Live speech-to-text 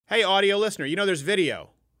Hey, audio listener, you know there's video,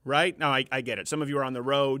 right? Now, I get it. Some of you are on the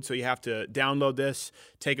road, so you have to download this,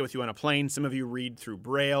 take it with you on a plane. Some of you read through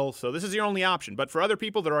Braille, so this is your only option. But for other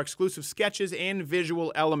people, there are exclusive sketches and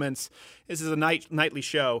visual elements. This is a nightly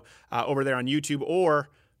show over there on YouTube, or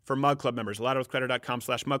for Mug Club members,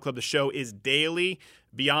 louderwithcreditor.com/mugclub. The show is daily.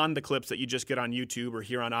 Beyond the clips that you just get on YouTube or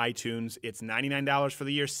here on iTunes, it's $99 for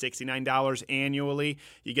the year, $69 annually.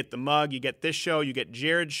 You get the mug, you get this show, you get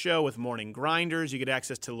Jared's show with Morning Grinders, you get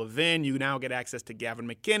access to Levin, you now get access to Gavin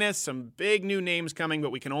McInnes, some big new names coming,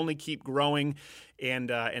 but we can only keep growing and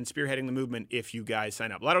spearheading the movement if you guys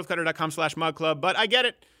sign up. louderwithcreditor.com/mugclub, but I get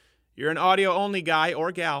it. You're an audio-only guy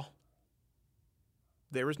or gal.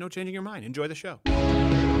 There is no changing your mind. Enjoy the show.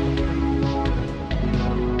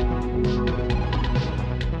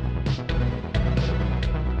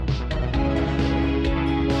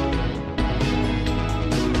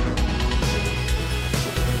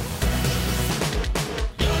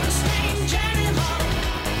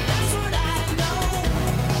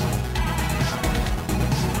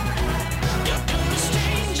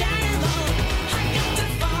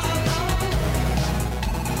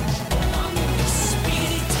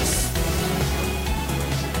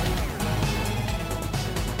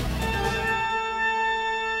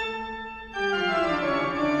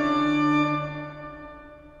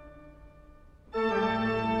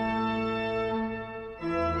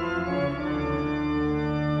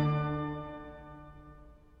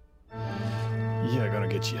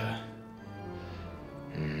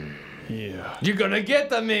 You're gonna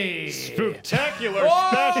get the me. Spectacular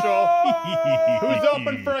special. Who's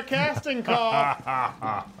open for a casting call?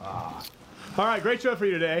 All right, great show for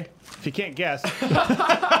you today. If you can't guess,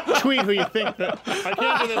 tweet who you think that. I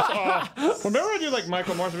can't do this. Remember I do like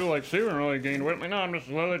Michael Morris, people like, Steven really gained weight. No, I'm just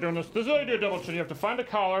literally doing this. This is how you do a double chin. You have to find a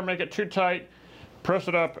collar, make it too tight, press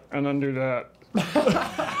it up, and then do that.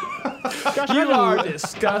 Gosh, you are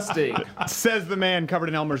disgusting. Says the man covered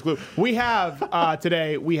in Elmer's glue. We have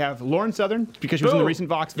today, we have Lauren Southern, because she was in the recent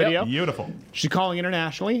Vox video. Beautiful. She's calling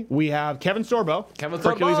internationally. We have Kevin Sorbo,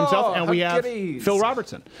 Hercules himself, and we have Phil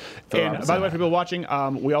Robertson. And by the way, for people watching,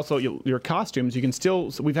 we also, your costumes, you can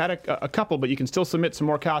still, we've had a couple, but you can still submit some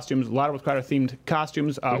more costumes, Louder with Crowder themed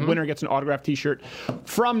costumes. Winner gets an autographed t-shirt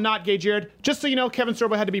from Not Gay Jared. Just so you know, Kevin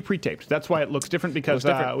Sorbo had to be pre-taped. That's why it looks different, because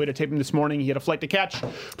we had to tape him this morning. He had a flight to catch.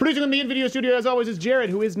 Producing the in-video studio, as always, is Jared,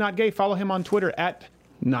 who is not gay. Follow him on Twitter at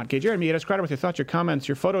NotGayJared. Me, at Crowder, with your thoughts, your comments,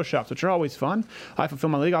 your photoshops, which are always fun. I fulfill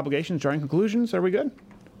my legal obligations, drawing conclusions. Are we good?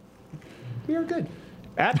 We are good.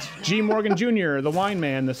 At G. Morgan Jr., the wine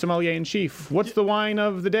man, the sommelier in chief. What's the wine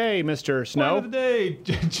of the day, Mr. Snow? Wine of the day.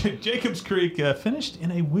 Jacobs Creek finished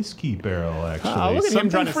in a whiskey barrel, actually. Look at him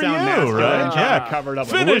trying to sound nasty. Right? Yeah, covered up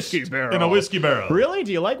finished with a whiskey barrel. in a whiskey barrel. Really?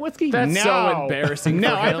 Do you like whiskey? That's so embarrassing. No,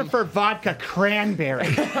 for I him. prefer vodka cranberry.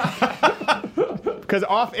 Because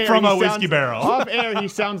off air, From he a whiskey barrel. Off air, he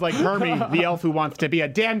sounds like Hermie, the elf who wants to be a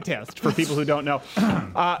dentist. For people who don't know,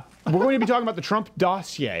 we're going to be talking about the Trump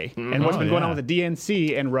dossier and what's been going on with the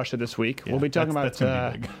DNC and Russia this week. Yeah, we'll be talking about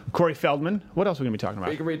Corey Feldman. What else are we going to be talking about?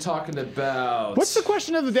 We're going to be talking about... What's the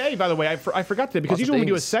question of the day, by the way? I forgot that, because usually when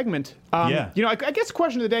we do a segment, I guess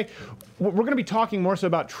question of the day, we're going to be talking more so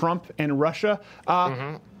about Trump and Russia.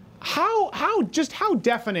 How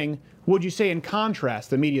deafening would you say, in contrast,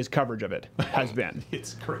 the media's coverage of it has been?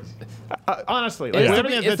 It's crazy. Honestly.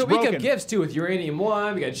 It's the week of gifts, too, with Uranium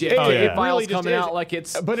One. We got JFK files coming out like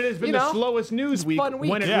it's... But it has been the slowest news week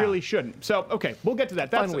when it really shouldn't. So, okay, we'll get to that.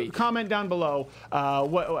 That's a comment down below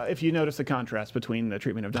if you notice the contrast between the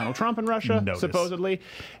treatment of Donald Trump in Russia, supposedly,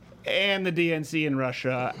 and the DNC in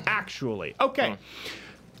Russia, actually. Okay.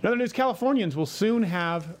 In other news, Californians will soon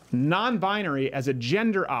have non-binary as a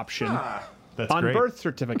gender option on birth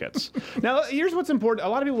certificates. Now, here's what's important. A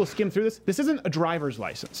lot of people will skim through this. This isn't a driver's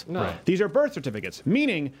license. No. Right. These are birth certificates,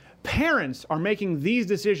 meaning parents are making these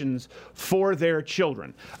decisions for their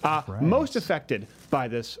children. Most affected by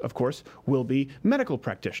this, of course, will be medical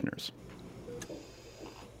practitioners.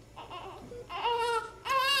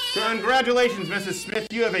 Congratulations, Mrs. Smith.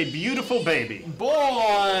 You have a beautiful baby.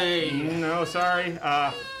 Boy! No, sorry.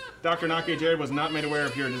 Dr. Not Gay Jared was not made aware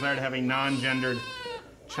of your desire to have a non-gendered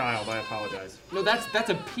child. I apologize. No, that's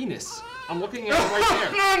a penis. I'm looking at it right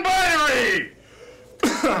there.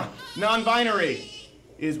 Non-binary! Non-binary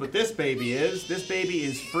is what this baby is. This baby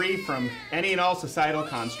is free from any and all societal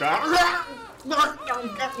construct.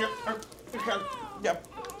 Yep.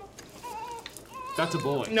 That's a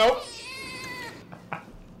boy. Nope.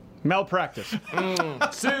 Malpractice.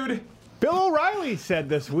 Sued. Bill O'Reilly said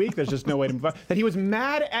this week, there's just no way to move on, that he was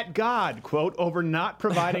mad at God, quote, over not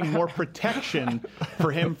providing more protection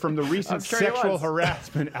for him from the recent sexual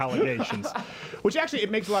harassment allegations. Which actually,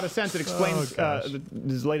 it makes a lot of sense. It explains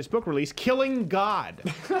his latest book release, Killing God.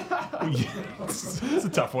 It's a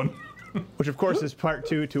tough one. Which, of course, is part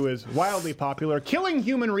 2 to his wildly popular Killing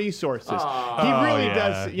Human Resources. He really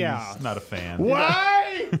does, yeah. He's not a fan.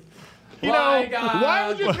 Why? Why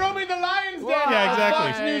would you throw me the lion's den? Yeah,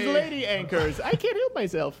 exactly. Fox News lady anchors. I can't help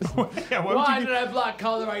myself. Why did I block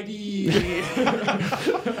caller ID?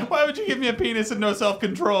 Why would you give me a penis and no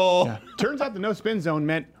self-control? Yeah. Turns out the no spin zone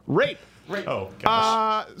meant rape. Oh,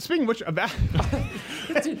 gosh. Speaking of which,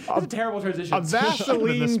 That's a terrible transition. A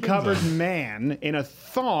Vaseline-covered man in a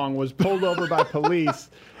thong was pulled over by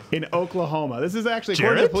police in Oklahoma. This is actually,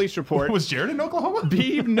 according to the police report. Was Jared in Oklahoma?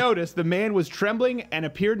 Beebe noticed the man was trembling and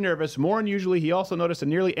appeared nervous. More unusually, he also noticed a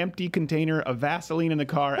nearly empty container of Vaseline in the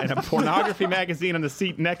car and a pornography magazine on the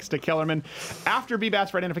seat next to Kellerman. After Beebe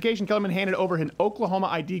asked for identification, Kellerman handed over an Oklahoma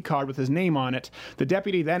ID card with his name on it. The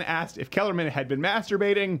deputy then asked if Kellerman had been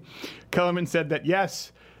masturbating. Kellerman said that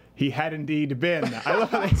yes, he had indeed been. I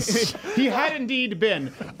love how he had indeed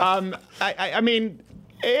been. I mean,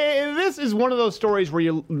 this is one of those stories where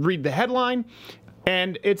you read the headline,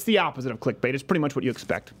 and it's the opposite of clickbait. It's pretty much what you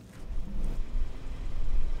expect.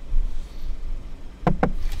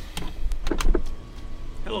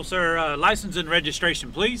 Hello, sir. License and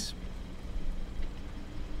registration, please.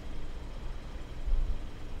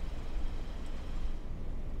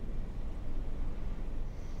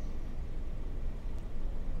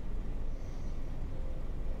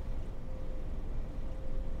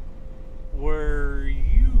 Were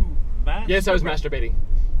you masturbating? Yes, I was masturbating.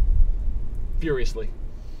 Furiously.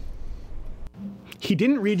 He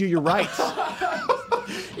didn't read you your rights.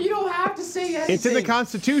 You don't have to say anything. It's in the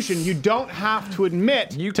Constitution. You don't have to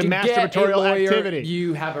admit You to can get a masturbatorial lawyer. activity.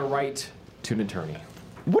 You have a right to an attorney.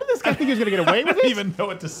 What did this guy think he was going to get away with I don't it? even know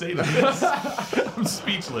what to say to this. I'm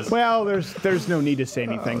speechless. Well, there's no need to say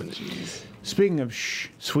anything. Speaking of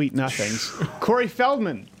sweet nothings, Corey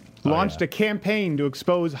Feldman launched a campaign to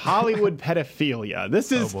expose Hollywood pedophilia.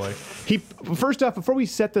 This is first off, before we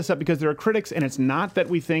set this up, because there are critics, and it's not that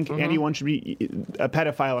we think anyone should be a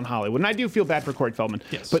pedophile in Hollywood. And I do feel bad for Corey Feldman.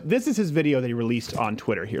 Yes. But this is his video that he released on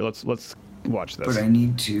Twitter. Here, let's watch this. But I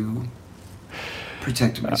need to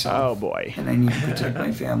protect myself. Oh boy. And I need to protect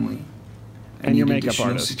my family. And your makeup additional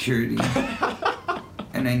artist. security.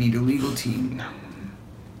 And I need a legal team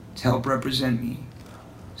to help represent me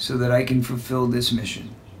so that I can fulfill this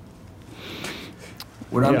mission.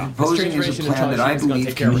 What I'm proposing is a plan that I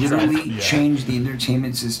believe can literally change the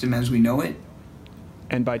entertainment system as we know it.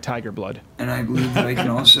 And by tiger blood. And I believe that I can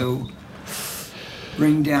also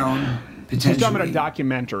bring down He's talking about a potentially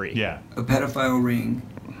documentary. Yeah. a pedophile ring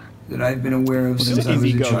that I've been aware of since I was a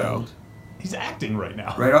Indiegogo. child. He's acting right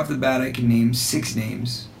now. Right off the bat, I can name 6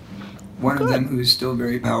 names. One of them who is still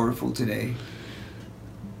very powerful today.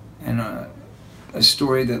 And a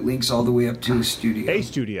story that links all the way up to a studio. A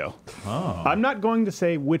studio. Oh. I'm not going to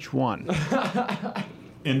say which one.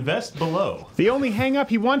 Invest below. The only hang-up,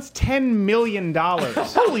 he wants $10 million.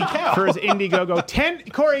 Holy cow. For his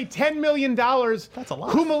Indiegogo. Corey, $10 million. That's a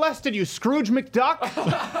lot. Who molested you, Scrooge McDuck?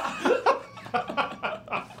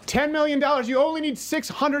 $10 million. You only need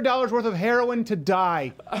 $600 worth of heroin to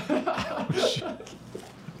die.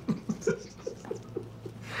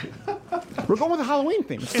 We're going with a Halloween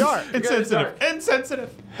theme. Start. Insensitive.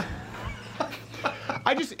 Insensitive.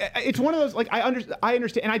 It's one of those, like, I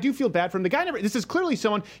understand, and I do feel bad for him. The guy this is clearly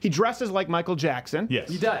someone, he dresses like Michael Jackson. Yes.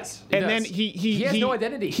 He does. Then he has no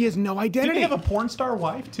identity. He has no identity. Did he have a porn star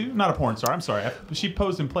wife, too? Not a porn star, I'm sorry. She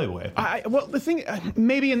posed in Playboy. Well, the thing,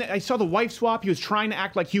 maybe I saw the wife swap. He was trying to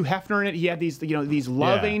act like Hugh Hefner in it. He had these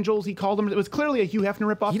love angels, he called them. It was clearly a Hugh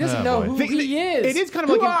Hefner ripoff. He doesn't know who he is. It is kind of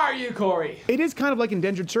who like are you, Corey? It is kind of like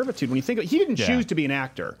indentured servitude when you think of, he didn't choose to be an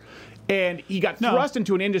actor. And he got thrust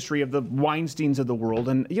into an industry of the Weinsteins of the world,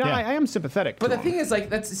 and I am sympathetic. But to the him. thing is,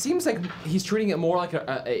 like, it seems like he's treating it more like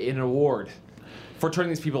an award for turning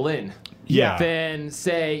these people in. Yeah. Than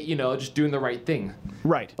say, just doing the right thing.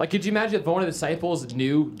 Right. Like, could you imagine if one of the disciples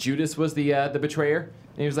knew Judas was the betrayer,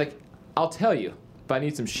 and he was like, "I'll tell you, but I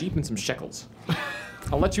need some sheep and some shekels.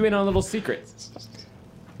 I'll let you in on a little secret,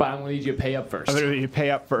 but I'm gonna need you to pay up first." I'm gonna need you to pay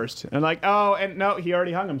up first. And like, oh, and no, he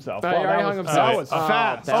already hung himself. He already hung himself. That was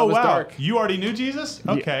fast. That was dark. You already knew Jesus?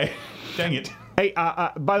 Okay. Dang it. Hey,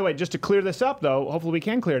 by the way, just to clear this up, though, hopefully we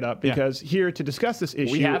can clear it up, because here to discuss this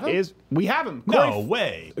issue we have him. No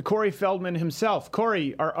way. Corey Feldman himself.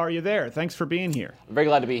 Corey, are you there? Thanks for being here. I'm very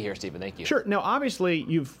glad to be here, Stephen. Thank you. Sure. Now, obviously,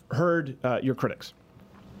 you've heard your critics.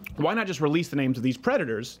 Why not just release the names of these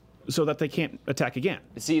predators so that they can't attack again.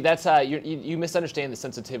 See, that's you misunderstand the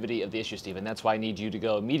sensitivity of the issue, Stephen. That's why I need you to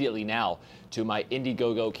go immediately now to my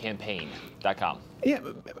IndieGoGoCampaign.com. Yeah,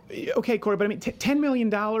 okay, Corey, but I mean, $10 million,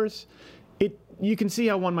 you can see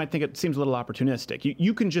how one might think it seems a little opportunistic.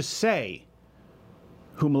 You can just say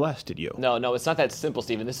who molested you. No, it's not that simple,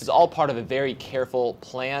 Stephen. This is all part of a very careful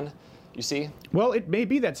plan, you see? Well, it may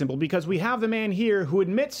be that simple because we have the man here who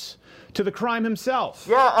admits to the crime himself.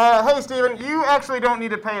 Yeah, hey, Stephen, you actually don't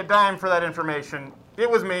need to pay a dime for that information.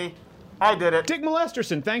 It was me. I did it. Dick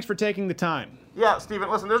Molesterson, thanks for taking the time. Yeah,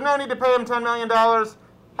 Stephen, listen, there's no need to pay him $10 million.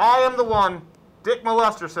 I am the one, Dick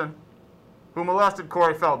Molesterson, who molested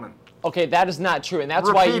Corey Feldman. Okay, that is not true, and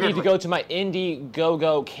that's why you need to go to my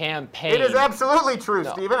Indiegogo campaign. It is absolutely true,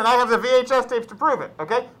 Stephen, and I have the VHS tapes to prove it,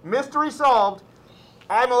 okay? Mystery solved.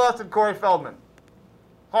 I molested Corey Feldman.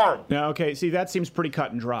 Hard. Yeah, okay, see, that seems pretty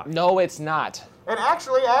cut and dry. No, it's not. And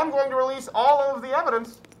actually, I'm going to release all of the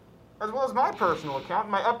evidence, as well as my personal account,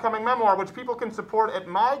 in my upcoming memoir, which people can support at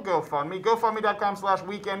my GoFundMe,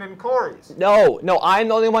 gofundme.com/weekendincorys. No, I'm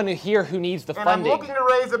the only one here who needs the funding. And I'm looking to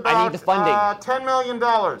raise about I need the funding. $10 million,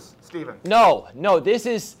 Stephen. No, this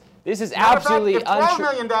is absolutely untrue. If $12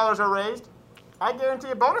 million are raised, I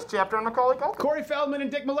guarantee a bonus chapter on Macaulay Culkin. Corey Feldman and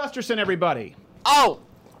Dick Molesterson, everybody. Oh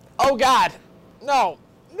God, no.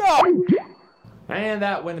 And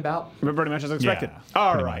that went about pretty much as expected. Yeah,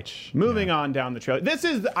 All right, moving on down the trail. This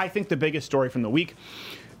is, I think, the biggest story from the week.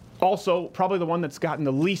 Also, probably the one that's gotten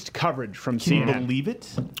the least coverage from CNN. Can you believe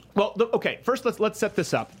it? Well, okay, first let's set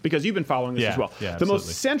this up, because you've been following this as well. Yeah, the most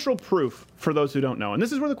central proof, for those who don't know, and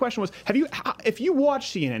this is where the question was, if you watch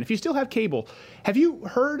CNN, if you still have cable, have you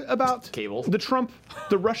heard about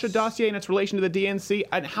the Russia dossier and its relation to the DNC,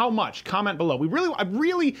 and how much? Comment below. I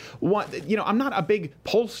really want, I'm not a big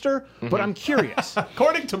pollster, but I'm curious.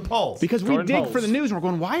 According to polls. Because we dig for the news, and we're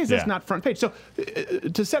going, why is this not front page? So,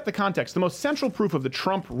 to set the context, the most central proof of the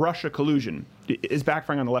Trump-Russia collusion is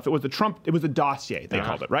backfiring on the left. It was the dossier, they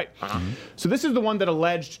called it, right? So this is the one that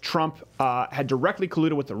alleged Trump had directly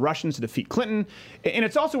colluded with the Russians to defeat Clinton. And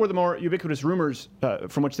it's also where the more ubiquitous rumors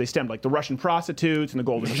from which they stemmed, like the Russian prostitutes and the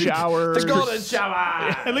golden showers. The golden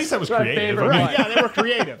shower! At least that was creative. Right, yeah, they were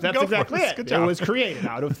creative. That's exactly it. Good job. It was created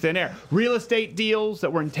out of thin air. Real estate deals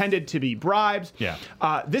that were intended to be bribes. Yeah.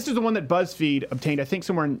 This is the one that BuzzFeed obtained, I think,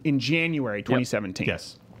 somewhere in January 2017.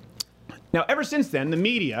 Yes. Now, ever since then, the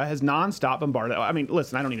media has nonstop bombarded. I mean,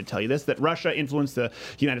 listen, I don't need to tell you this, that Russia influenced the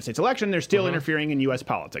United States election. They're still interfering in U.S.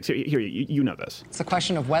 politics. Here, you know this. It's a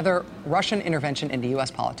question of whether Russian intervention into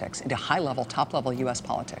U.S. politics, into high-level, top-level U.S.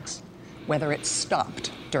 politics, whether it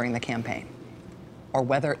stopped during the campaign or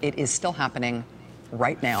whether it is still happening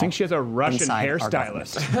right now. I think she has a Russian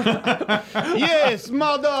hairstylist. Yes,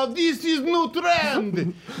 mother, this is new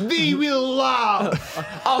trend. They will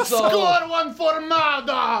laugh. Also, score one for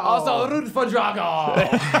mother. Also, root for Drago.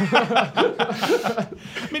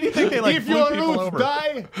 I mean, you think they if your roots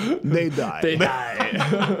die, they die. They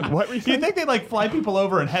die. What were you saying? You think they fly people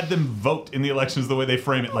over and had them vote in the elections the way they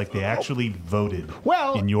frame it, like they actually voted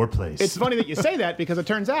in your place? It's funny that you say that, because it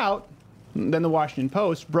turns out then the Washington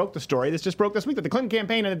Post broke the story. This just broke this week that the Clinton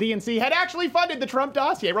campaign and the DNC had actually funded the Trump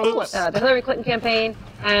dossier. Roll the clip. The Hillary Clinton campaign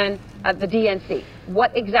and the DNC.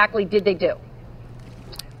 What exactly did they do?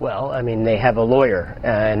 Well, I mean, they have a lawyer,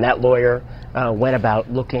 and that lawyer went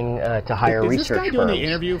about looking to hire research firms. Doing the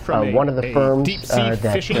interview from one of the firms that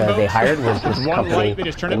they hired was this company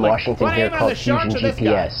in Washington here called Fusion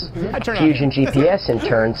GPS. Fusion GPS, in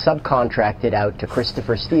turn, subcontracted out to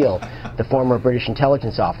Christopher Steele, the former British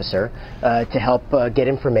intelligence officer, to help get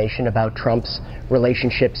information about Trump's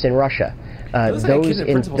relationships in Russia.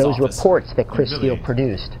 Those reports that Chris Steele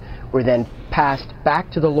produced were then passed back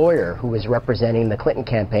to the lawyer who was representing the Clinton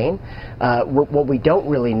campaign. What we don't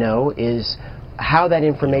really know is how that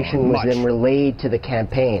information was then relayed to the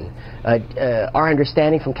campaign. Our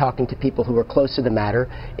understanding from talking to people who were close to the matter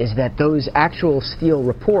is that those actual Steele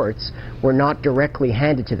reports were not directly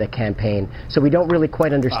handed to the campaign, so we don't really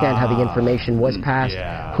quite understand how the information was passed,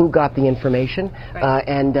 who got the information,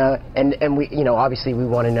 and we, obviously we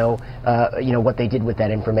want to know, what they did with that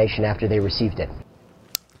information after they received it.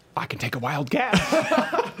 I can take a wild guess.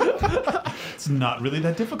 It's not really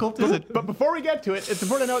that difficult, is it? But before we get to it, it's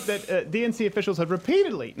important to note that DNC officials have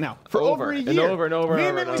repeatedly, now, for over a year,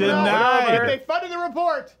 denied that they funded the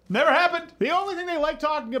report. Never happened. The only thing they like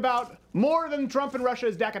talking about more than Trump and Russia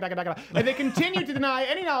is DACA, DACA, DACA. And they continue to deny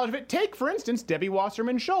any knowledge of it. Take, for instance, Debbie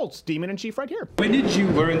Wasserman Schultz, Demon-in-Chief right here. When did you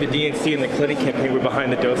learn the DNC and the Clinton campaign were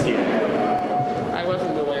behind the dossier? I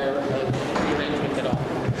wasn't aware of the arrangement at all.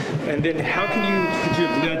 And then how could you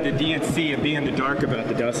have led the DNC and be in the dark about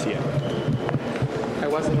the dossier? I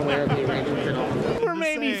wasn't aware of the arrangement at all. Or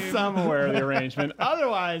maybe some aware of the arrangement.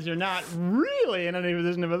 Otherwise, you're not really in any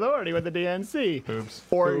position of authority with the DNC. Oops.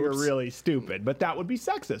 Or you're really stupid. But that would be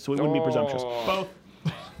sexist, so we wouldn't be presumptuous. Both.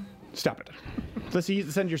 Stop it. Let's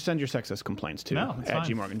send your sexist complaints to fine.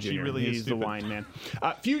 G. Morgan Jr. She really is He's stupid. the wine man.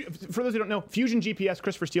 For those who don't know, Fusion GPS,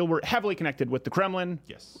 Christopher Steele were heavily connected with the Kremlin.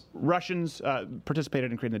 Yes. Russians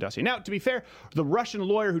participated in creating the dossier. Now, to be fair, the Russian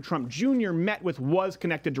lawyer who Trump Jr. met with was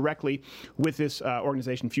connected directly with this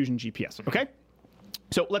organization, Fusion GPS. Okay.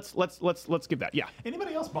 So let's give that. Yeah.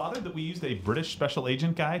 Anybody else bothered that we used a British special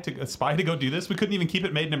agent guy a spy to go do this? We couldn't even keep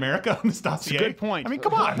it made in America on this dossier. That's a good point. I mean,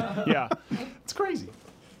 come on. Yeah. It's crazy.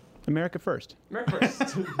 America first. America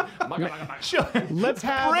first. Sure. Let's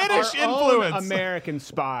have British our influence. own American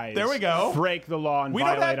spies. There we go. Break the law and We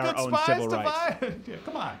don't violate have our good own spies civil to rights. Yeah,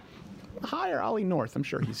 come on. Hire Ollie North. I'm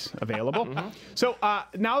sure he's available. So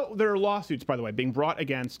now there are lawsuits, by the way, being brought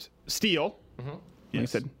against Steele. Like I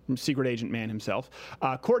said, secret agent man himself.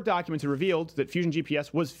 Court documents have revealed that Fusion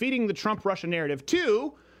GPS was feeding the Trump-Russia narrative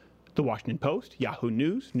to the Washington Post, Yahoo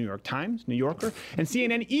News, New York Times, New Yorker, and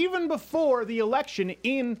CNN even before the election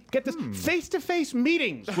in, get this, face-to-face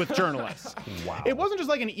meetings with journalists. Wow. It wasn't just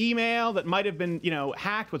like an email that might have been,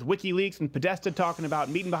 hacked with WikiLeaks and Podesta talking about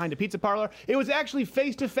meeting behind a pizza parlor. It was actually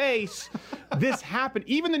face-to-face. This happened.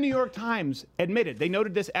 Even the New York Times admitted, they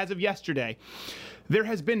noted this as of yesterday. There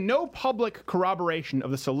has been no public corroboration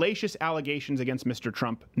of the salacious allegations against Mr.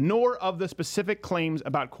 Trump, nor of the specific claims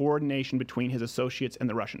about coordination between his associates and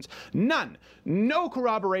the Russians. None. No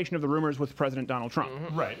corroboration of the rumors with President Donald Trump.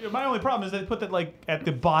 Right. My only problem is they put that at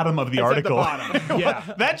the bottom of the It's article. At the bottom.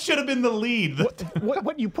 Yeah. That should have been the lead.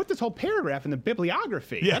 What you put this whole paragraph in the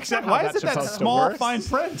bibliography. Yeah, That's not exactly. how Why is that's it that supposed to small work. fine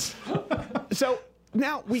print? So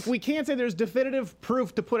now, we can't say there's definitive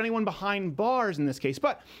proof to put anyone behind bars in this case,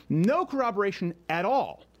 but no corroboration at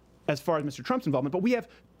all as far as Mr. Trump's involvement. But we have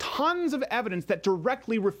tons of evidence that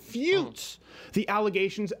directly refutes the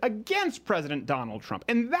allegations against President Donald Trump.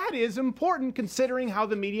 And that is important considering how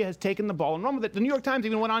the media has taken the ball and run with it. The New York Times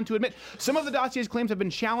even went on to admit some of the dossier's claims have been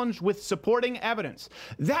challenged with supporting evidence.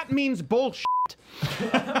 That means bullshit.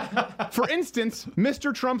 For instance,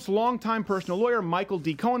 Mr. Trump's longtime personal lawyer, Michael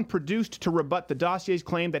D. Cohen, produced to rebut the dossier's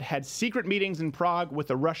claim that had secret meetings in Prague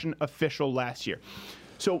with a Russian official last year.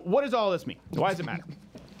 So what does all this mean? Why does it matter?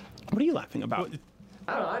 What are you laughing about?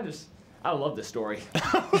 I don't know. I love this story.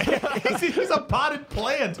 He's a potted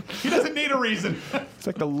plant. He doesn't need a reason. It's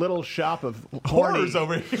like the little shop of Horrors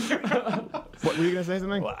over here. What were you going to say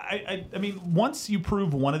something? Well, I mean, once you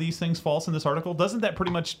prove one of these things false in this article, doesn't that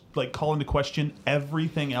pretty much call into question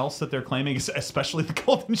everything else that they're claiming, especially the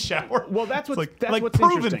golden shower? Well, that's what's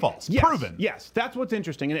proven interesting. false. Yes, Proven. Yes, that's what's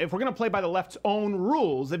interesting. And if we're going to play by the left's own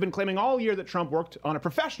rules, they've been claiming all year that Trump worked on a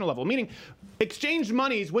professional level, meaning exchanged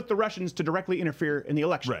monies with the Russians to directly interfere in the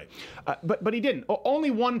election. Right. But he didn't.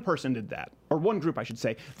 Only one person did that, or one group, I should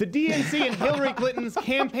say. The DNC and Hillary Clinton's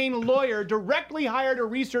campaign lawyer directly hired a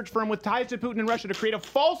research firm with ties to Putin and Russia to create a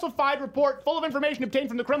falsified report full of information obtained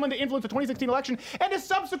from the Kremlin to influence the 2016 election and to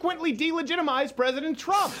subsequently delegitimize President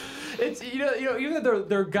Trump. It's even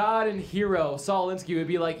their god and hero Saul Alinsky would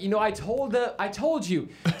be like, I told you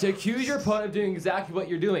to accuse your opponent of doing exactly what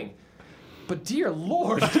you're doing. But dear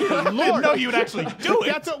Lord, Lord, I didn't know you would actually do it.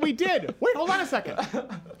 That's what we did. Wait, hold on a second.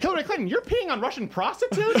 Hillary Clinton, you're peeing on Russian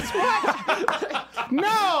prostitutes? What?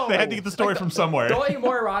 No. They had to get the story from somewhere. The only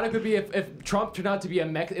more ironic would be if Trump turned out to be a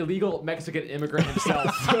illegal Mexican immigrant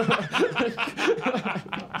himself.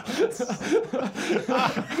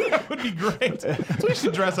 That would be great. That's what we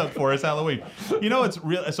should dress up for as Halloween. It's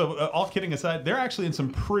real. So, all kidding aside, they're actually in some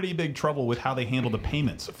pretty big trouble with how they handle the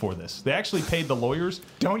payments for this. They actually paid the lawyers.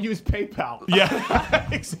 Don't use PayPal. Yeah,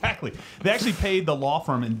 exactly. They actually paid the law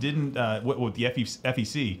firm and didn't, with the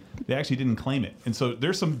FEC, they actually didn't claim it. And so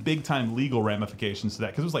there's some big time legal ramifications to that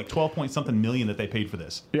because it was like 12-point-something million that they paid for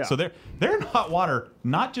this. Yeah. So they're in hot water,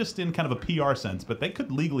 not just in kind of a PR sense, but they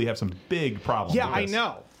could legally have some big problems. Yeah, with I this.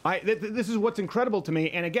 know. This is what's incredible to me,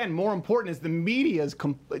 and again, more important is the media's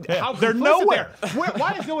how they're complicit nowhere. they are.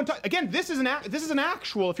 Why is no one talking? Again, this is an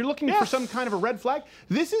actual. If you're looking for some kind of a red flag,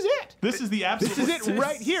 this is it. This is the absolute. This is it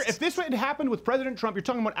right here. If this had happened with President Trump, you're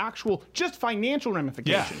talking about actual, just financial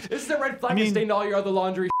ramifications. Yeah. This is the red flag that stained all your other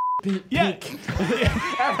laundry. Pink.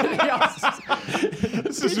 Everything else.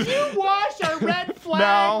 Did you wash a red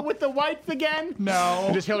flag with the whites again?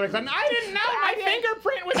 No. Just Hillary Clinton. I didn't know my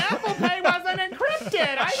fingerprint with Apple Pay wasn't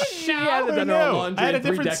encrypted. I didn't know. She hasn't done her laundry I had a in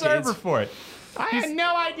 3 different decades. server for it. I had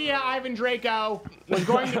no idea Ivan Draco was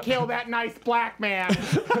going to kill that nice black man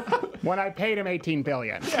when I paid him $18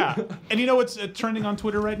 billion. Yeah. And you know what's trending on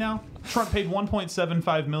Twitter right now? Trump paid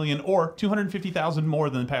 $1.75 million or $250,000 more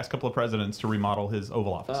than the past couple of presidents to remodel his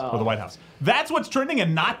Oval Office or the White House. That's what's trending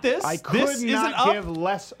and not this? I could not give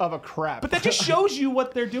less of a crap. But that just shows you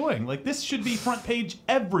what they're doing. Like, this should be front page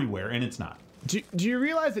everywhere, and it's not. Do you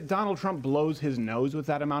realize that Donald Trump blows his nose with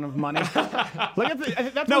that amount of money?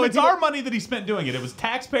 That's no, it's our money that he spent doing it. It was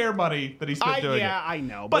taxpayer money that he spent doing it. Yeah, I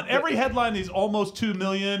know. But every headline is almost $2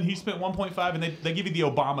 million. He spent 1.5, and they give you the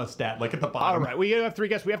Obama stat, like at the bottom. All right, we have 3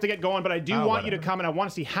 guests. We have to get going, but I do want you to come, and I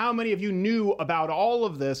want to see how many of you knew about all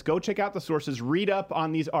of this. Go check out the sources. Read up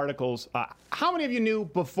on these articles. How many of you knew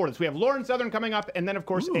before this? We have Lauren Southern coming up, and then, of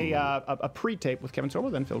course, a pre-tape with Kevin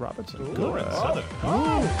Sorbo, then Phil Robertson. Lauren Southern.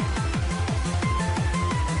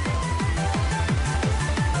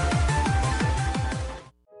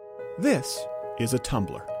 This is a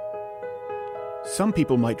tumbler. Some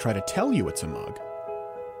people might try to tell you it's a mug.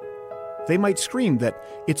 They might scream that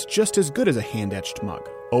it's just as good as a hand-etched mug,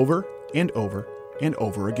 over and over and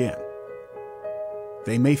over again.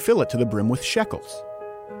 They may fill it to the brim with shekels.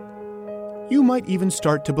 You might even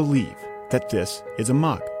start to believe that this is a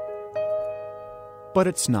mug. But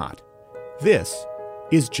it's not. This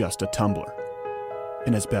is just a tumbler,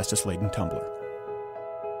 an asbestos-laden tumbler.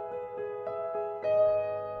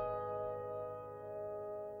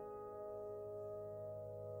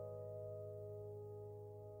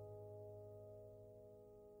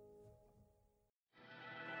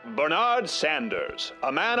 Bernard Sanders,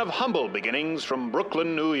 a man of humble beginnings from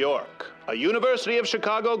Brooklyn, New York, a University of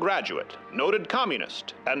Chicago graduate, noted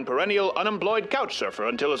communist, and perennial unemployed couchsurfer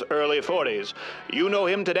until his early 40s. You know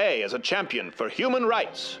him today as a champion for human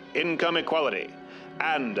rights, income equality,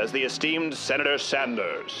 and as the esteemed Senator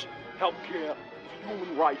Sanders. Healthcare,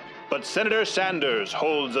 human rights. But Senator Sanders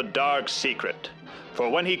holds a dark secret, for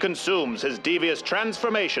when he consumes his devious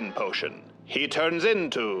transformation potion, he turns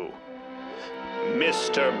into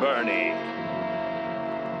Mr. Bernie.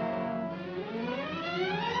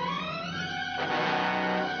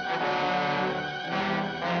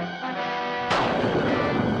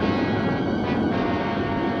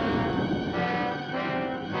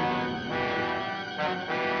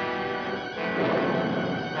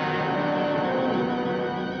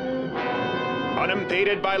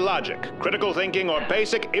 Unimpeded by logic, critical thinking, or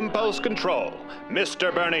basic impulse control,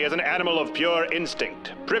 Mr. Bernie is an animal of pure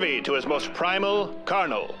instinct, privy to his most primal,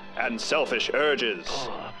 carnal, and selfish urges.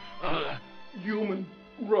 Human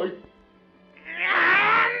right.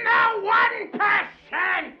 And the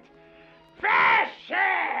 1%! Fair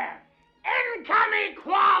share! Income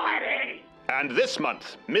equality! And this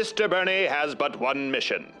month, Mr. Bernie has but one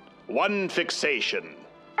mission, one fixation.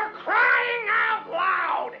 For crying out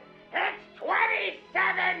loud! It's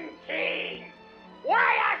 2017!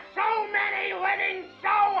 Why are so many living so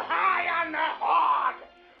high on the hog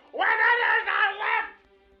when others are left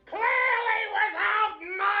clearly without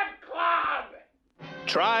Mud Club?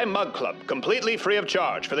 Try Mug Club completely free of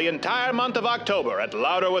charge for the entire month of October at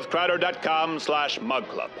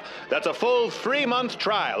louderwithcrowder.com/mugclub. That's a full 3-month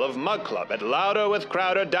trial of Mug Club at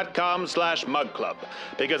louderwithcrowder.com/mugclub,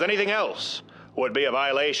 because anything else would be a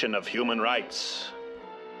violation of human rights.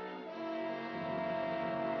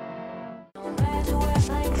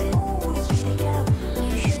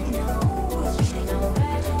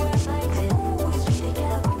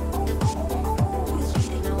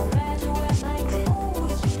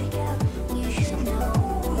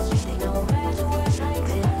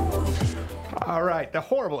 All right, the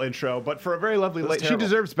horrible intro, but for a very lovely lady, she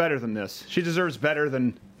deserves better than this. She deserves better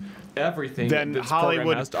than everything than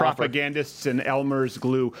Hollywood propagandists and Elmer's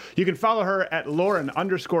glue. You can follow her at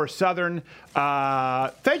Lauren_Southern.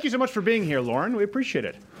 Thank you so much for being here, Lauren. We appreciate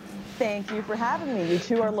it. Thank you for having me. You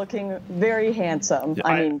two are looking very handsome.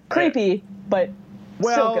 I mean, creepy, but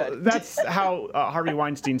well, still good. That's how Harvey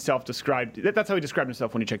Weinstein self-described. That's how he described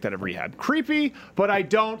himself when he checked out of rehab. Creepy, but I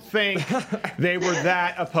don't think they were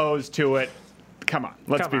that opposed to it. Come on,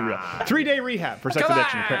 let's be real. 3-day rehab for sex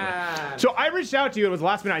addiction, apparently. So I reached out to you. It was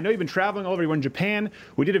last minute. I know you've been traveling all over. You were in Japan.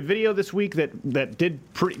 We did a video this week that did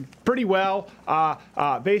pretty well,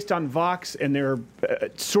 based on Vox and their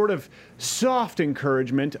sort of soft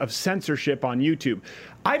encouragement of censorship on YouTube.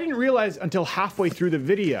 I didn't realize until halfway through the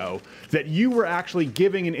video that you were actually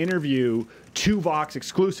giving an interview to Vox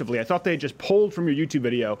exclusively. I thought they had just pulled from your YouTube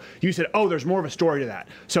video. You said, "Oh, there's more of a story to that."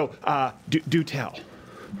 So do tell.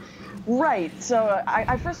 Right. So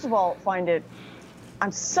I first of all find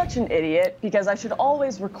I'm such an idiot because I should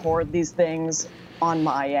always record these things on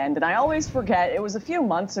my end. And I always forget, it was a few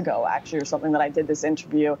months ago, actually, or something, that I did this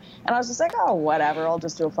interview. And I was just like, oh, whatever, I'll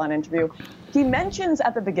just do a fun interview. He mentions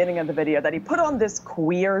at the beginning of the video that he put on this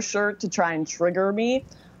queer shirt to try and trigger me.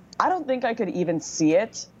 I don't think I could even see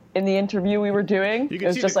it in the interview we were doing. You it can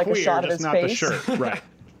was see just the like queer, a shot of just his not face. the shirt, right.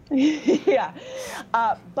 Yeah.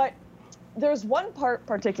 But there's one part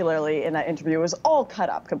particularly in that interview. It was all cut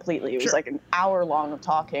up completely. It was like an hour long of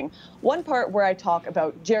talking. One part where I talk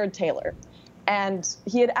about Jared Taylor. And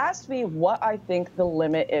he had asked me what I think the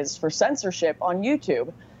limit is for censorship on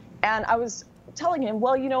YouTube. And I was telling him,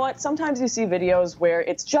 well, you know what? Sometimes you see videos where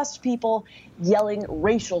it's just people yelling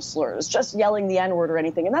racial slurs, just yelling the N-word or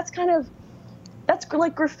anything. And that's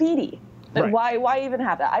like graffiti. Right. Why even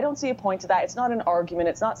have that? I don't see a point to that. It's not an argument.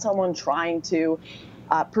 It's not someone trying to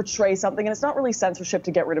portray something, and it's not really censorship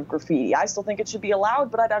to get rid of graffiti. I still think it should be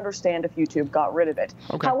allowed, but I'd understand if YouTube got rid of it.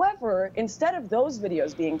 Okay. However, instead of those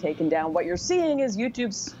videos being taken down, what you're seeing is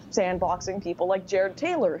YouTube's sandboxing people like Jared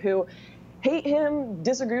Taylor, who hate him,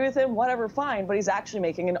 disagree with him, whatever, fine, but he's actually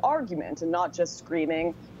making an argument and not just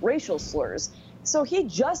screaming racial slurs. So he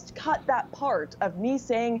just cut that part of me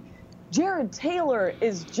saying, Jared Taylor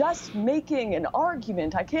is just making an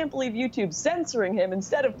argument. I can't believe YouTube's censoring him,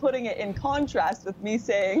 instead of putting it in contrast with me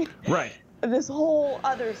saying this whole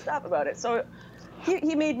other stuff about it. So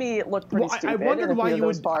he made me look pretty stupid. I wondered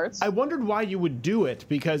why you would do it,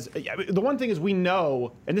 because the one thing is, we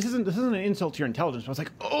know, and this isn't an insult to your intelligence, but I was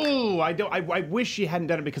like, oh, I wish she hadn't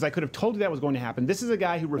done it, because I could have told you that was going to happen. This is a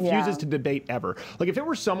guy who refuses to debate ever. Like, if it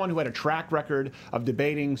were someone who had a track record of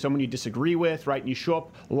debating someone you disagree with, right, and you show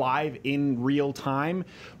up live in real time,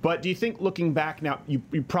 but do you think, looking back now, you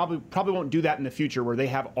probably won't do that in the future, where they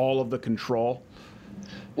have all of the control?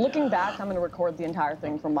 Looking back, I'm going to record the entire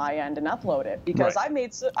thing from my end and upload it, because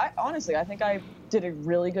honestly, I think I did a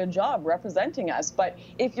really good job representing us. But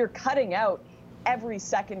if you're cutting out every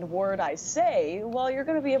second word I say, well, you're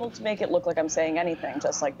going to be able to make it look like I'm saying anything,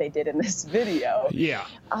 just like they did in this video. Yeah.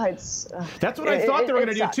 That's what I thought they were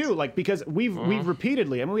going to do too. Like, because we've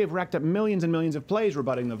repeatedly, I mean, we've racked up millions and millions of plays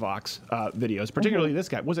rebutting the Vox videos, particularly this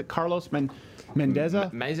guy. Was it Carlos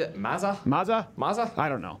Mendeza? Maza? I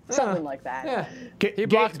don't know. Something like that. Yeah. He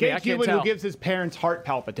blocked me. I can't tell. Who gives his parents heart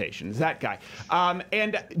palpitations. That guy.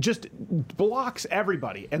 And just blocks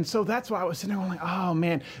everybody. And so that's why I was sitting there going, oh,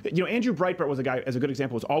 man. You know, Andrew Breitbart was a guy, as a good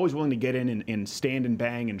example, was always willing to get in and stand and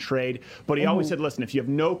bang and trade. But he always said, listen, if you have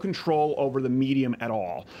no control over the medium at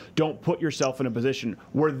all, don't put yourself in a position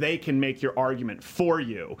where they can make your argument for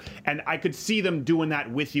you. And I could see them doing that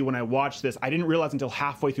with you when I watched this. I didn't realize until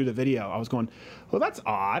halfway through the video. I was going, well, that's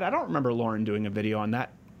odd. I don't remember Lauren doing a video on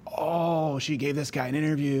that. Oh, she gave this guy an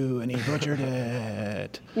interview and he butchered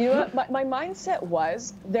it. You know what? My mindset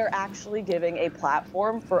was, they're actually giving a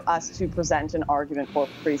platform for us to present an argument for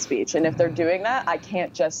free speech. And if they're doing that, I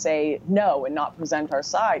can't just say no and not present our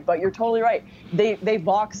side. But you're totally right. They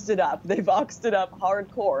boxed it up. They boxed it up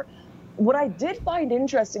hardcore. What I did find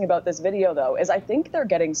interesting about this video, though, is I think they're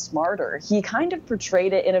getting smarter. He kind of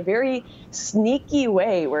portrayed it in a very sneaky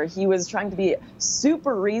way, where he was trying to be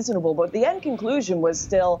super reasonable, but the end conclusion was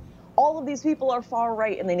still, all of these people are far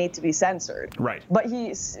right and they need to be censored. Right. But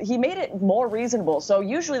he made it more reasonable. So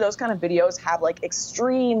usually those kind of videos have like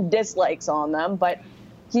extreme dislikes on them, but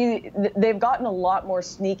they've gotten a lot more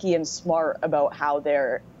sneaky and smart about how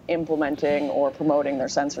they're implementing or promoting their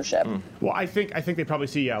censorship. Well, I think they probably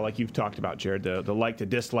see, like you've talked about, Jared, the like to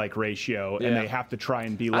dislike ratio, and they have to try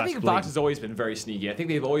and be less. I think Vox has always been very sneaky. I think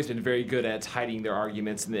they've always been very good at hiding their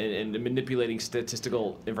arguments and manipulating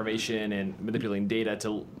statistical information and manipulating data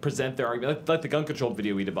to present their argument. Like the gun control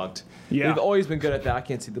video we debunked. Yeah, they've always been good at that. I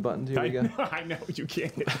can't see the buttons. Here we go. I know you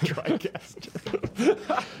can't hit the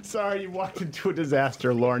TriCaster. Sorry, you walked into a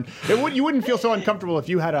disaster, Lauren. You wouldn't feel so uncomfortable if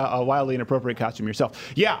you had a wildly inappropriate costume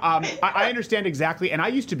yourself. Yeah. I understand exactly, and I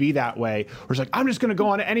used to be that way, where it's like, I'm just going to go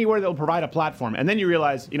on anywhere that will provide a platform, and then you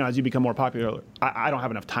realize, you know, as you become more popular, I don't have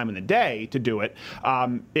enough time in the day to do it,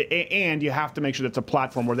 and you have to make sure that's a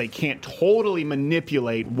platform where they can't totally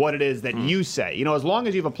manipulate what it is that you say. You know, as long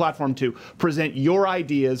as you have a platform to present your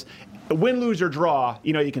ideas, win, lose, or draw,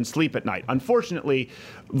 you know, you can sleep at night. Unfortunately,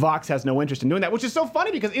 Vox has no interest in doing that, which is so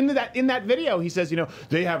funny, because in that video, he says, you know,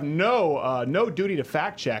 they have no duty to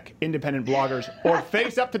fact check independent bloggers or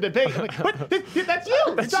face up to debate. I'm like, what? That's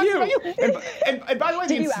you. That's you. And by the way,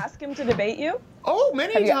 did you ask him to debate you? Oh,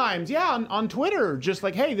 many times, yeah, on Twitter, just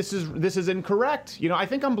like, hey, this is incorrect. You know, I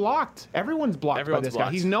think I'm blocked. Everyone's blocked by this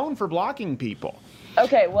guy. He's known for blocking people.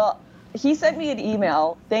 Okay, well, he sent me an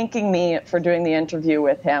email thanking me for doing the interview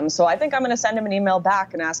with him. So I think I'm going to send him an email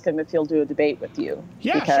back and ask him if he'll do a debate with you.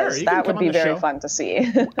 Yeah, because sure. that would be very fun to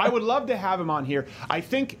see. I would love to have him on here. I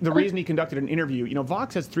think the reason he conducted an interview,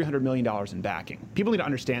 Vox has $300 million in backing. People need to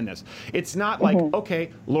understand this. It's not like,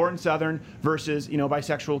 okay, Lauren Southern versus,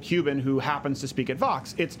 bisexual Cuban who happens to speak at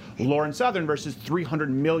Vox. It's Lauren Southern versus $300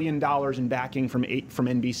 million in backing from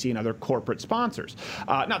NBC and other corporate sponsors.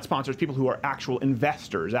 Not sponsors, people who are actual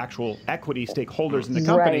investors, actual equity stakeholders in the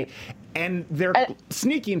company. Right. And they're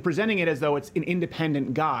sneaky and presenting it as though it's an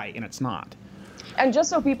independent guy, and it's not. And just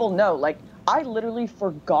so people know, I literally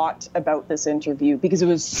forgot about this interview because it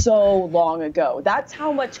was so long ago. That's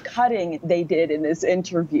how much cutting they did in this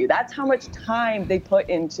interview. That's how much time they put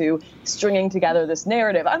into stringing together this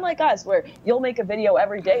narrative. Unlike us, where you'll make a video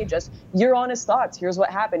every day, just your honest thoughts. Here's what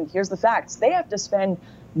happened. Here's the facts. They have to spend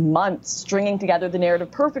months stringing together the narrative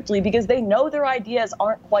perfectly because they know their ideas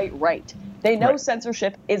aren't quite right. They know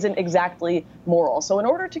censorship isn't exactly moral. So in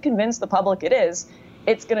order to convince the public it is,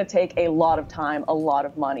 it's going to take a lot of time, a lot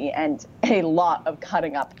of money, and a lot of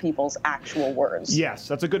cutting up people's actual words. Yes,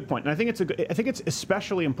 that's a good point. And I think it's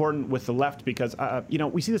especially important with the left because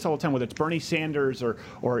we see this all the time, whether it's Bernie Sanders or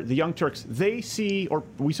the Young Turks. They see, or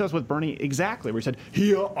we saw this with Bernie exactly, where he said,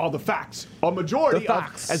 "Here are the facts. A majority of,"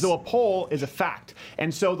 as though a poll is a fact.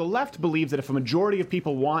 And so the left believes that if a majority of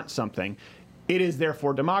people want something, it is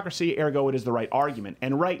therefore democracy, ergo it is the right argument.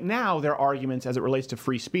 And right now, their arguments as it relates to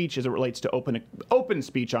free speech, as it relates to open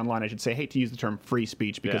speech online, I should say, I hate to use the term free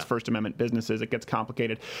speech because First Amendment businesses, it gets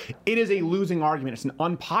complicated. It is a losing argument. It's an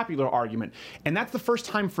unpopular argument. And that's the first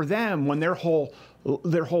time for them when their whole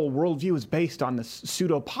worldview is based on this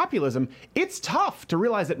pseudo-populism. It's tough to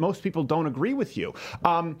realize that most people don't agree with you.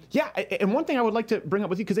 And one thing I would like to bring up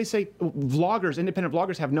with you, because they say independent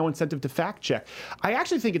vloggers have no incentive to fact check. I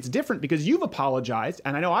actually think it's different because you've apologized,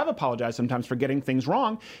 and I know I've apologized sometimes for getting things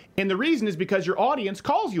wrong, and the reason is because your audience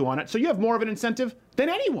calls you on it, so you have more of an incentive than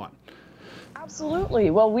anyone.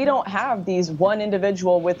 Absolutely. Well, we don't have these one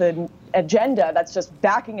individual with an agenda that's just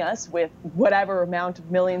backing us with whatever amount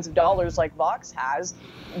of millions of dollars like Vox has.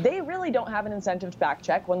 They really don't have an incentive to fact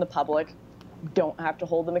check when the public don't have to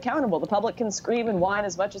hold them accountable. The public can scream and whine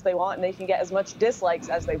as much as they want, and they can get as much dislikes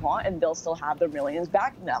as they want, and they'll still have their millions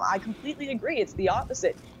backing them. I completely agree. It's the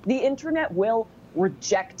opposite. The internet will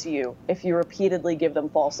reject you if you repeatedly give them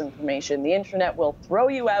false information. The internet will throw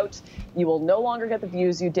you out. You will no longer get the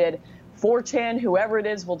views you did. 4chan, whoever it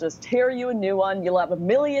is, will just tear you a new one. You'll have a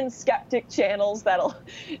million skeptic channels that'll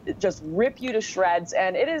just rip you to shreds.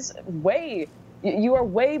 And it is you are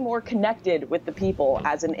way more connected with the people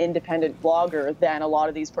as an independent blogger than a lot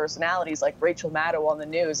of these personalities like Rachel Maddow on the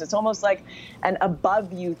news. It's almost like an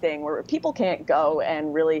above you thing where people can't go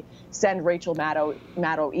and really send Rachel Maddow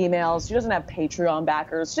emails. She doesn't have Patreon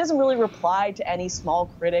backers. She doesn't really reply to any small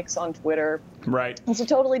critics on Twitter. Right. It's a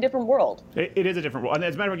totally different world. It is a different world. And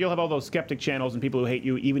as a matter of fact, you'll have all those skeptic channels and people who hate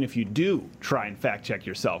you even if you do try and fact check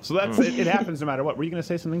yourself. So that's it happens no matter what. Were you going to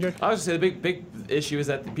say something, Jared? I was going to say the big issue is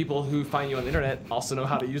that the people who find you on the internet also know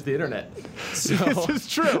how to use the internet. So, this is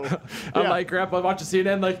true. I'm like Grandpa watching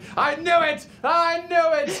CNN like, I knew it! I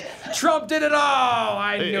knew it! Trump did it all!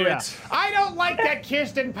 I knew it. I don't like that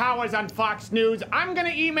Kirsten Powers on Fox News. I'm going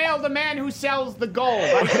to email the man who sells the gold.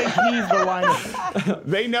 I think he's the one.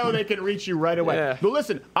 They know they can reach you right away. Yeah. But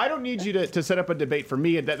listen, I don't need you to set up a debate for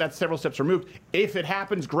me. That's several steps removed. If it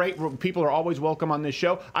happens, great. People are always welcome on this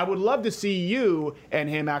show. I would love to see you and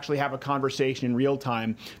him actually have a conversation in real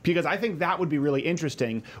time, because I think that would be really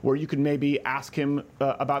interesting, where you could maybe ask him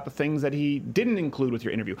about the things that he didn't include with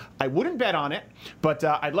your interview. I wouldn't bet on it, but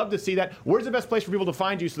I'd love to see that. Where's the best place for people to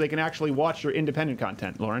find you so they can actually watch your independent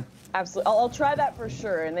content, Lauren? Absolutely. I'll try that for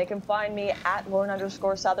sure. And they can find me at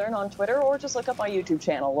Lauren_Southern on Twitter, or just look up my YouTube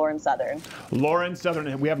channel, Lauren Southern. Lauren Southern.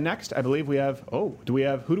 And we have next, I believe we have, who do we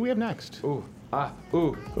have next? It's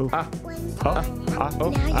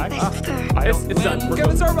done. We're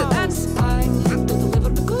Kevin Sorbo.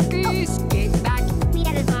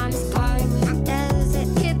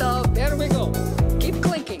 There we go. Keep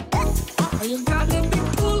clinking. You got a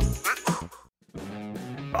big tool.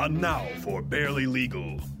 And now for Barely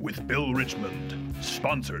Legal with Bill Richmond,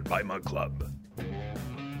 sponsored by Mug Club.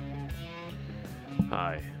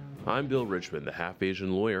 Hi, I'm Bill Richmond, the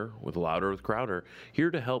half-Asian lawyer with Louder with Crowder, here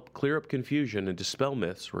to help clear up confusion and dispel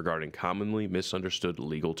myths regarding commonly misunderstood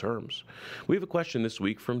legal terms. We have a question this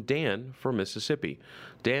week from Dan from Mississippi.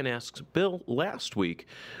 Dan asks, Bill, last week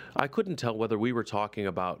I couldn't tell whether we were talking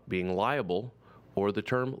about being liable or the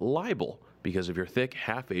term libel because of your thick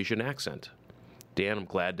half-Asian accent. Dan, I'm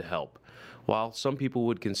glad to help. While some people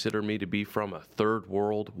would consider me to be from a third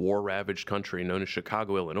world, war-ravaged country known as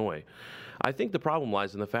Chicago, Illinois, I think the problem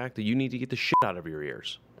lies in the fact that you need to get the shit out of your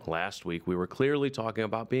ears. Last week, we were clearly talking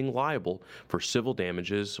about being liable for civil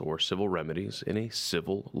damages or civil remedies in a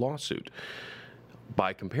civil lawsuit.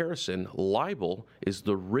 By comparison, libel is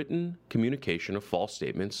the written communication of false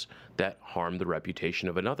statements that harm the reputation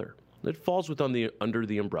of another. It falls under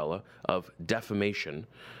the umbrella of defamation.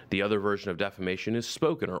 The other version of defamation is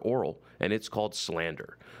spoken or oral, and it's called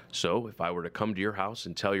slander. So if I were to come to your house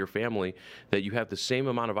and tell your family that you have the same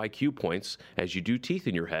amount of IQ points as you do teeth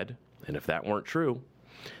in your head, and if that weren't true,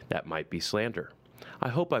 that might be slander. I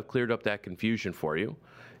hope I've cleared up that confusion for you.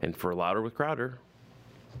 And for Louder with Crowder,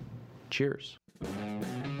 cheers.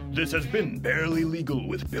 This has been Barely Legal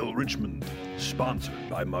with Bill Richmond, sponsored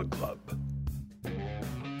by Mug Club.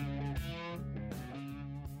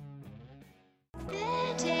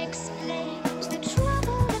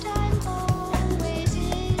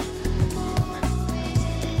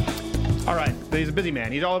 All right, he's a busy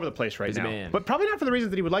man. He's all over the place right Busy now. man. But probably not for the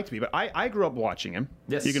reasons that he would like to be. But I grew up watching him.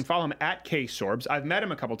 Yes. You can follow him at KSorbs. I've met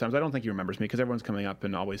him a couple times. I don't think he remembers me because everyone's coming up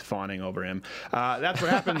and always fawning over him. That's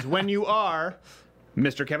what happens when you are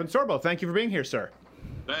Mr. Kevin Sorbo. Thank you for being here, sir.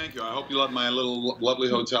 Thank you. I hope you love my little lovely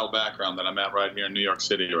hotel background that I'm at right here in New York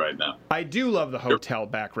City right now. I do love the hotel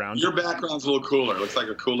background. Your background's a little cooler. It looks like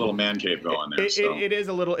a cool little man cave going there. It is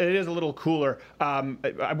a little cooler.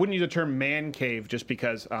 I wouldn't use the term man cave just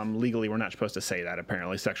because legally we're not supposed to say that.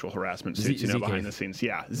 Apparently, sexual harassment suits, behind the scenes.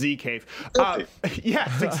 Yeah, Z cave.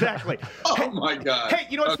 Yes, exactly. Oh my God. Hey,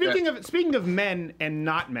 speaking of men and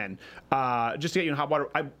not men, just to get you in hot water,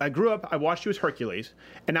 I grew up. I watched you as Hercules,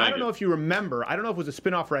 and I don't know if you remember. I don't know if it was a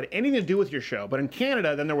spinoff or had anything to do with your show, but in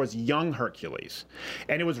Canada, then there was Young Hercules,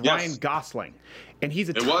 and it was Ryan Gosling, and he's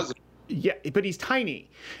It was. Yeah, but he's tiny.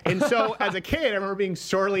 And so as a kid, I remember being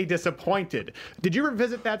sorely disappointed. Did you ever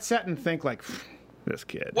visit that set and think, like, this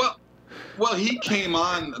kid? Well, he came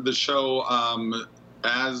on the show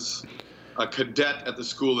as a cadet at the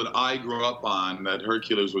school that I grew up on, that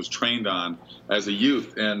Hercules was trained on as a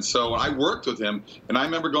youth. And so I worked with him, and I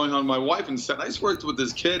remember going home to my wife and said, I just worked with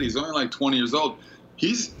this kid. He's only like 20 years old.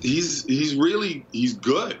 He's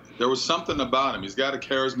good. There was something about him. He's got a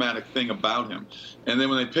charismatic thing about him. And then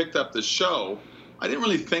when they picked up the show, I didn't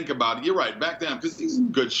really think about it. You're right, back then, because he's in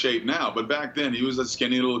good shape now, but back then he was a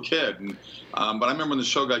skinny little kid. And, but I remember when the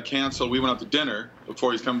show got canceled, we went out to dinner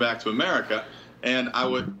before he's coming back to America, and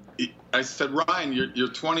I said, Ryan, you're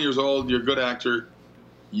 20 years old, you're a good actor,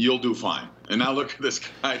 you'll do fine. And now look at this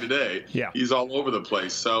guy today. Yeah. He's all over the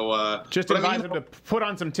place. So just advise him to put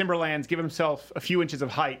on some Timberlands, give himself a few inches of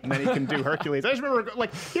height, and then he can do Hercules. I just remember,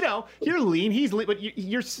 like, you're lean, he's lean, but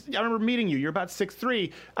I remember meeting you. You're about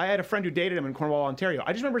 6'3". I had a friend who dated him in Cornwall, Ontario.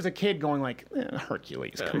 I just remember as a kid going like,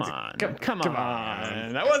 Hercules, come on.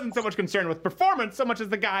 I wasn't so much concerned with performance so much as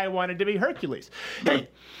the guy wanted to be Hercules. Hey,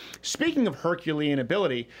 speaking of Herculean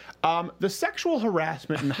ability, the sexual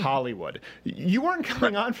harassment in Hollywood. You weren't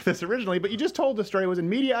coming on for this originally, but you just told the story. It was in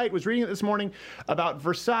Mediaite. Was reading it this morning about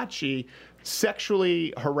Versace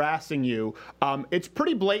sexually harassing you. It's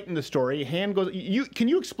pretty blatant, the story. Hand goes. Can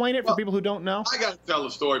you explain it for people who don't know? I got to tell the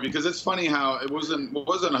story because it's funny how it wasn't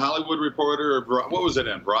a Hollywood Reporter or what was it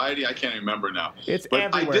in Variety? I can't remember now. It's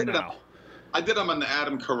everywhere now. I did them on the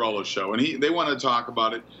Adam Carolla show, and they wanted to talk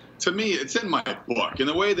about it. To me, it's in my book, and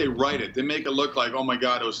the way they write it, they make it look like, oh my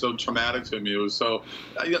God, it was so traumatic to me. It was so.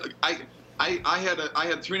 I had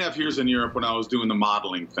 3.5 years in Europe when I was doing the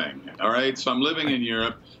modeling thing. All right, so I'm living in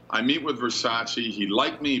Europe. I meet with Versace. He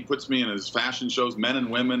liked me. He puts me in his fashion shows, men and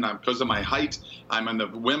women. Because of my height, I'm in the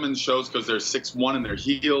women's shows because they're 6'1" in their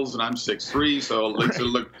heels, and I'm 6'3", so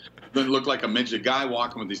it look like a midget guy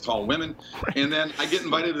walking with these tall women. And then I get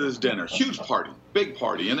invited to this dinner, huge party, big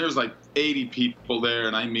party, and there's like 80 people there,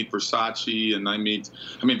 and I meet Versace, and I meet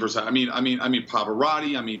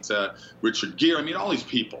Pavarotti, I meet Richard Gere, I meet all these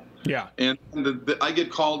people. Yeah. And I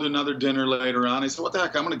get called to another dinner later on. I said, what the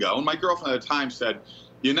heck, I'm going to go. And my girlfriend at the time said,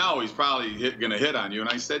 he's probably going to hit on you. And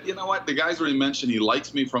I said, you know what, the guy's already mentioned he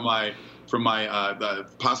likes me from my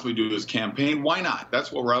possibly do his campaign. Why not?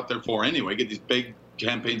 That's what we're out there for anyway. Get these big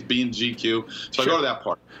campaigns, B and GQ. So I go to that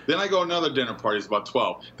party. Then I go to another dinner party. It's about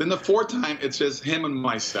 12. Then the fourth time, it's just him and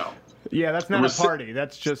myself. Yeah, that's not a party.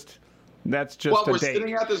 That's just well, a we're date.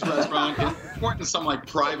 sitting at this restaurant, and we're in some like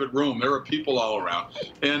private room. There were people all around,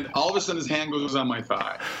 and all of a sudden his hand goes on my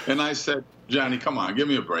thigh, and I said, Johnny, come on, give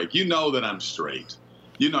me a break. You know that I'm straight.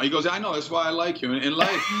 He goes, I know, that's why I like you. In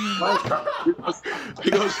life,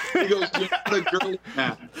 he goes, you're not a girly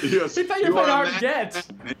man. He goes, he thought you were hard to get.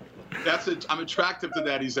 I'm attractive to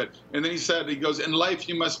that, he said. And then he goes, in life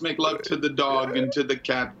you must make love to the dog and to the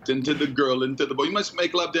cat and to the girl and to the boy. You must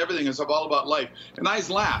make love to everything. It's all about life. And I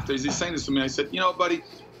laughed as he's saying this to me. I said, you know, buddy,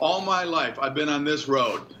 all my life I've been on this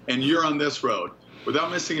road and you're on this road.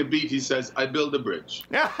 Without missing a beat, he says, I build a bridge.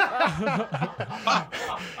 and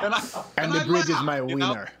the bridge is my wiener.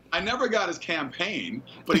 Know? I never got his campaign,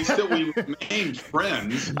 but we remained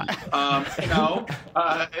friends. And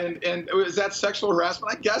is that sexual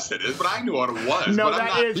harassment? I guess it is, but I knew what it was. No, but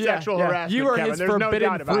that is sexual harassment. You are Kevin. his There's no forbidden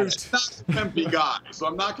doubt about fruit. it. I'm not a pimpy guy, so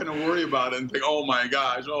I'm not going to worry about it and think, oh my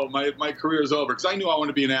gosh, my career's over. Because I knew I wanted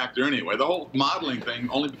to be an actor anyway. The whole modeling thing,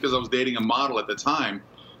 only because I was dating a model at the time,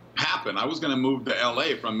 happened. I was going to move to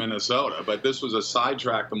LA from Minnesota, but this was a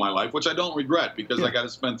sidetrack to my life, which I don't regret because I got to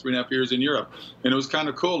spend 3.5 years in Europe. And it was kind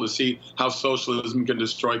of cool to see how socialism can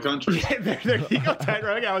destroy countries. There you go, Ted.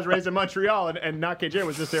 Right? I was raised in Montreal, and Nakej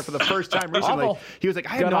was just there for the first time recently. He was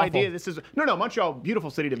like, I had no idea this is... No, Montreal,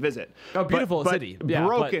 beautiful city to visit. Oh, beautiful city. Yeah,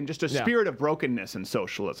 broken, just a spirit of brokenness in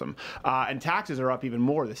socialism. And taxes are up even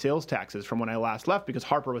more, the sales taxes from when I last left, because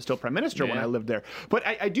Harper was still prime minister when I lived there. But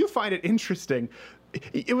I do find it interesting.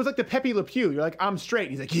 It was like the Pepe Le Pew. You're like, I'm straight.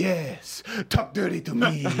 He's like, yes, talk dirty to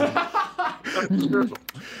me.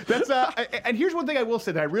 That's and here's one thing I will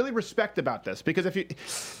say that I really respect about this, because if you,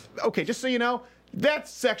 okay, just so you know, that's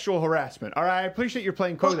sexual harassment. All right, I appreciate you're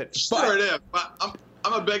playing coy with it. Sure it is. But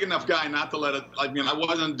I'm a big enough guy not to let it. I mean, I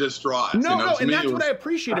wasn't distraught. No, and that's what I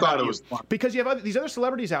appreciate about you, because you have these other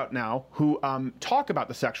celebrities out now who talk about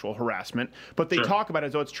the sexual harassment, but they talk about it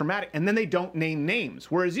as though it's traumatic, and then they don't name names.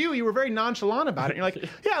 Whereas you were very nonchalant about it. And you're like,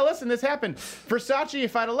 yeah, listen, this happened. Versace,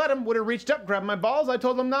 if I'd have let him, would have reached up, grabbed my balls. I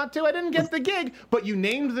told him not to. I didn't get the gig. But you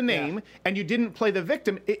named the name, and you didn't play the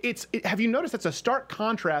victim. Have you noticed that's a stark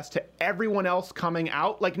contrast to everyone else coming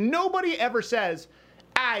out? Like, nobody ever says,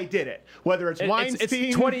 I did it. Whether it's Weinstein.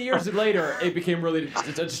 It's 20 years later, it became really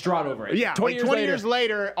distraught over it. Yeah, 20 years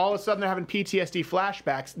later, all of a sudden they're having PTSD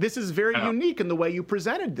flashbacks. This is very unique in the way you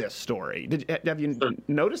presented this story. Have you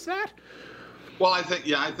noticed that? Well, I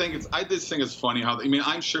just think it's funny how,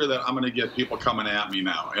 I'm sure that I'm going to get people coming at me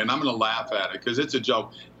now, and I'm going to laugh at it because it's a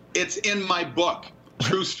joke. It's in my book,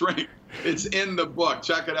 True Strength. It's in the book.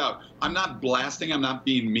 Check it out. I'm not blasting. I'm not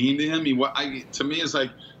being mean to him. To me, it's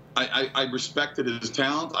like, I respected his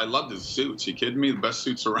talent. I loved his suits. You kidding me? The best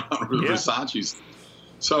suits around were Versace's.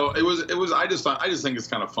 So it was. I just think it's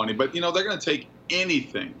kind of funny. But they're going to take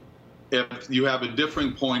anything if you have a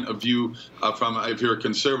different point of view if you're a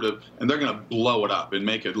conservative, and they're going to blow it up and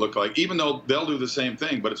make it look like, even though they'll do the same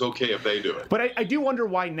thing, but it's okay if they do it. But I do wonder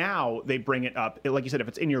why now they bring it up. Like you said, if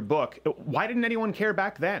it's in your book, why didn't anyone care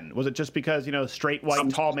back then? Was it just because, straight, white,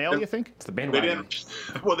 tall male, you think? It's the bandwagon.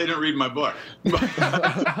 They didn't read my book.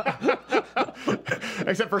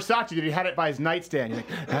 Except for Versace, he had it by his nightstand. You're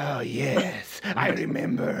like, oh, yes, I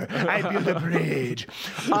remember. I built a bridge.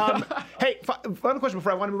 Hey, final question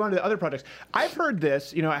before I want to move on to the other projects. I've heard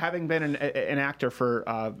this, having been an actor for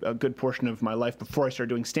a good portion of my life before I started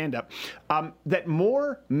doing stand-up, that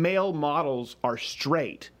more male models are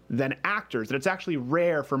straight than actors, that it's actually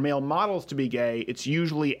rare for male models to be gay. It's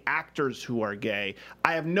usually actors who are gay.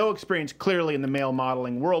 I have no experience, clearly, in the male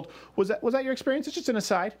modeling world. Was that your experience? It's just an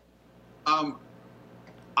aside.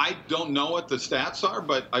 I don't know what the stats are,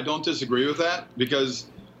 but I don't disagree with that, because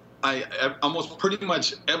almost pretty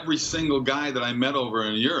much every single guy that I met over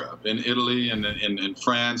in Europe, in Italy, and in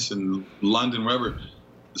France, and London, wherever,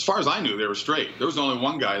 as far as I knew, they were straight. There was only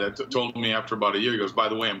one guy that told me after about a year, he goes, by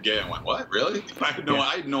the way, I'm gay. I went, what, really? I had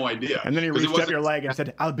no idea. And then he reached up your leg and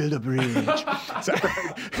said, I'll build a bridge.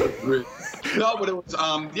 No, but it was,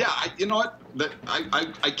 you know what?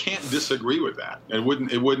 I can't disagree with that. It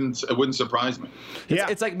wouldn't surprise me.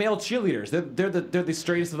 It's like male cheerleaders. They're the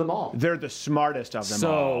straightest of them all. They're the smartest of them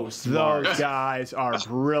all. So smart. Those guys are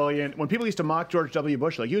brilliant. When people used to mock George W.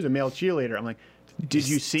 Bush, like, he was a male cheerleader, I'm like, did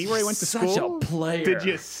you see where he went to school? Such a player. Did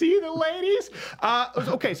you see the ladies?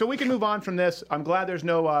 Okay, so we can move on from this. I'm glad there's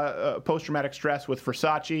no post-traumatic stress with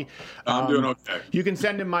Versace. I'm doing okay. You can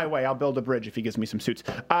send him my way. I'll build a bridge if he gives me some suits.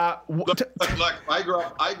 Look, I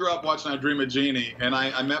grew up watching I Dream of Jeannie, and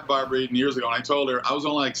I met Barbara Eden years ago, and I told her I was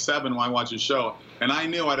only like 7 when I watched his show, and I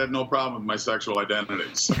knew I'd have no problem with my sexual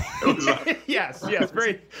identities. It was like, yes,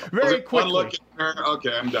 very, very quickly. One look at her,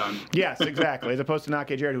 okay, I'm done. Yes, exactly. As opposed to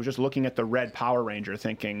Nakej, who was just looking at the red Power Ranger,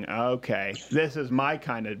 thinking, okay, this is my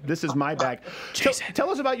bag. Tell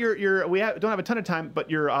us about your don't have a ton of time, but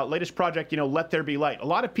your latest project, Let There Be Light. A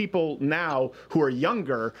lot of people now who are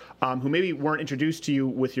younger, who maybe weren't introduced to you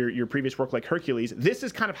with your previous work like Hercules, this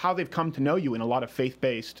is kind of how they've come to know you in a lot of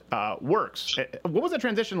faith-based works. What was that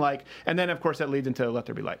transition like? And then, of course, that leads into Let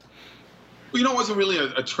There Be Light. Well, it wasn't really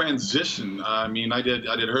a transition. I mean, I did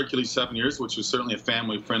Hercules 7 years, which was certainly a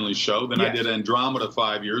family-friendly show. Then I did Andromeda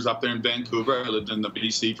 5 years up there in Vancouver. I lived in the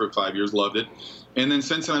BC for 5 years, loved it. And then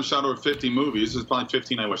since then, I've shot over 50 movies. There's probably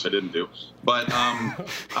 15 I wish I didn't do. But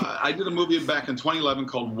I did a movie back in 2011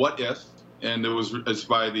 called What If? And it's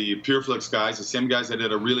by the Pureflix guys, the same guys that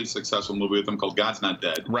did a really successful movie with them called God's Not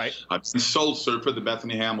Dead. Right. Soul Surfer, the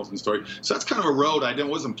Bethany Hamilton story. So that's kind of a road I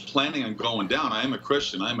wasn't planning on going down. I am a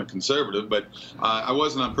Christian. I am a conservative. But I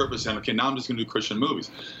wasn't on purpose saying, okay, now I'm just going to do Christian movies.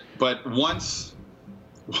 But once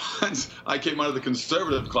I came out of the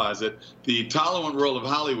conservative closet, the tolerant world of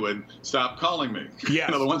Hollywood stopped calling me. Yes.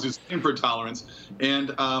 The ones who stand for tolerance.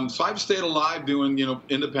 And so I've stayed alive doing,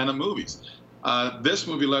 independent movies. This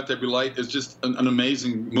movie, Let There Be Light, is just an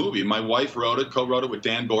amazing movie. My wife wrote it, co-wrote it with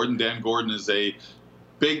Dan Gordon. Dan Gordon is a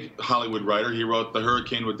big Hollywood writer. He wrote The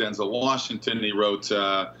Hurricane with Denzel Washington. He wrote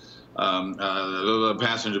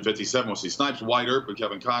Passenger 57, Wesley Snipes, White Earp with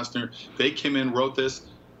Kevin Costner. They came in, wrote this.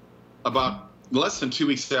 About less than 2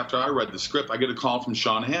 weeks after I read the script, I get a call from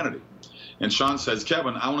Sean Hannity. And Sean says,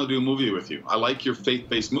 Kevin, I want to do a movie with you. I like your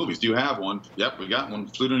faith-based movies. Do you have one? Yep, we got one.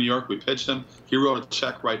 Flew to New York. We pitched him. He wrote a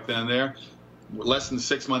check right then and there. Less than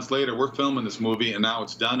 6 months later, we're filming this movie, and now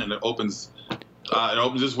it's done, and it opens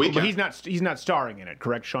this weekend. But he's not starring in it,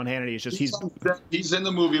 correct? Sean Hannity is just he's in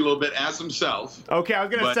the movie a little bit as himself. Okay, I was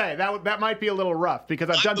going to say that might be a little rough because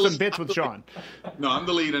I've done some bits with Sean. No, I'm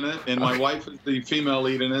the lead in it, and my wife is the female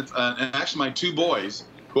lead in it, and actually my 2 boys,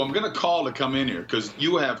 who I'm going to call to come in here because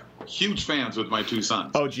you have huge fans with my 2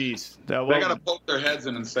 sons. Oh, geez. They got to poke their heads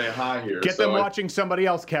in and say hi here. Get them watching somebody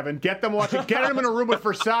else, Kevin. Get them watching. Get them in a room with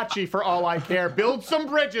Versace for all I care. Build some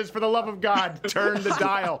bridges for the love of God. Turn the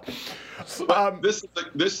dial. This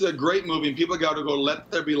is a great movie, and people got to go to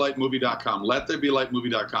LetThereBeLightMovie.com.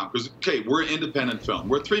 LetThereBeLightMovie.com. Because, okay, we're an independent film.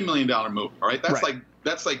 We're a $3 million movie, all right?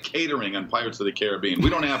 That's like catering on Pirates of the Caribbean. We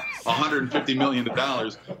don't have $150 million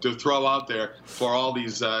to throw out there for all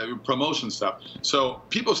these promotion stuff. So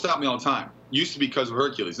people stop me all the time. Used to be because of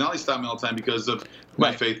Hercules. Now they stop me all the time because of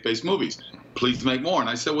my faith-based movies. Please make more. And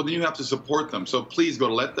I said, well, then you have to support them. So please go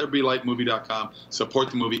to LetThereBeLightMovie.com, support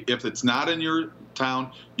the movie. If it's not in your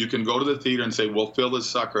town, you can go to the theater and say, we'll fill this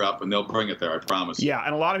sucker up, and they'll bring it there, I promise. Yeah,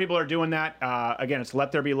 and a lot of people are doing that. Again, it's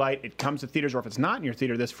Let There Be Light. It comes to theaters, or if it's not in your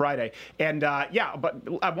theater, this Friday. And, but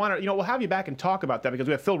I want to, we'll have you back and talk about that because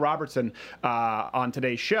we have Phil Robertson on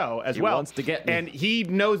today's show as well. He wants to get me. And he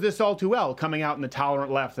knows this all too well, coming out in the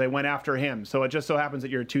tolerant left. They went after him. So it just so happens that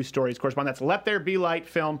your 2 stories correspond. That's Let There Be Light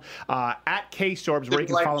film at K-Sorbs, where you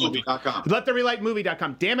can follow him.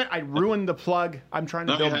 LetThereBeLightMovie.com. Damn it, I ruined the plug. I'm trying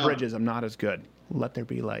to build bridges. I'm not as good. Let There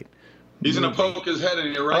Be Light. He's going to poke his head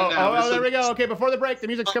in here right now. Oh, there we go. Okay, before the break, the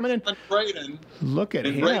music's coming in. Look at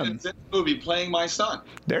him. Braden's in the movie playing my son.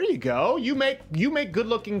 There you go. You make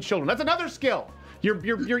good-looking children. That's another skill. You're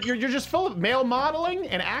just full of male modeling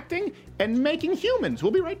and acting and making humans.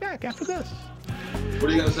 We'll be right back after this. What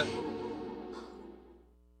are you going to say?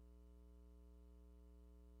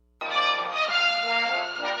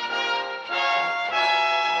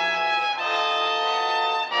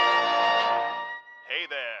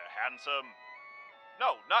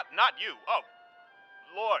 No, not you. Oh,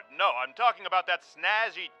 Lord, no, I'm talking about that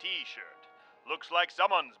snazzy t-shirt. Looks like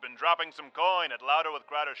someone's been dropping some coin at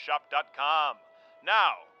louderwithcrowdershop.com.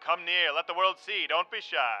 Now, come near, let the world see, don't be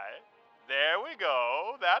shy. There we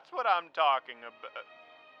go, that's what I'm talking about.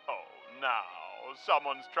 Oh, now,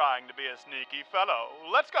 someone's trying to be a sneaky fellow.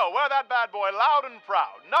 Let's go, wear that bad boy loud and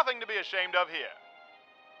proud. Nothing to be ashamed of here.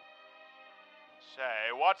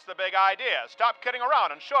 Say, what's the big idea? Stop kidding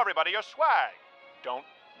around and show everybody your swag. Don't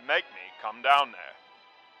make me come down there.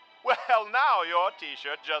 Well, now your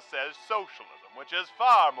t-shirt just says socialism, which is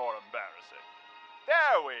far more embarrassing.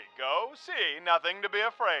 There we go. See, nothing to be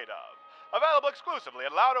afraid of. Available exclusively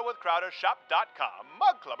at louderwithcrowdershop.com.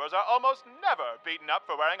 Mug clubbers are almost never beaten up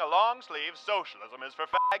for wearing a long-sleeve socialism is for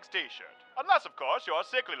fags t-shirt. Unless, of course, you're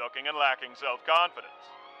sickly looking and lacking self-confidence.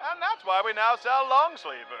 And that's why we now sell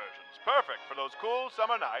long-sleeve versions. Perfect for those cool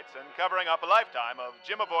summer nights and covering up a lifetime of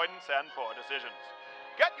gym avoidance and poor decisions.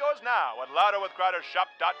 Get yours now at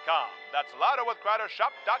louderwithcrowdershop.com. That's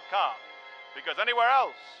louderwithcrowdershop.com. Because anywhere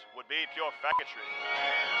else would be pure faggotry.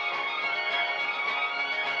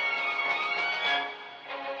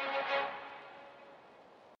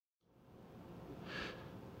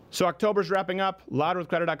 So October's wrapping up.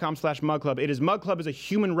 Louderwithcrowder.com/mugclub. It is Mug Club is a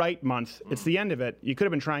human right month. It's the end of it. You could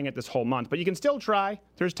have been trying it this whole month, but you can still try.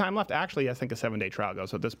 There's time left. Actually, I think a 7-day trial goes.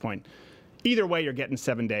 So at this point, either way, you're getting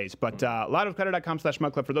 7 days. But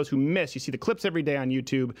louderwithcrowder.com/mugclub. For those who miss, you see the clips every day on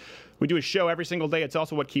YouTube. We do a show every single day. It's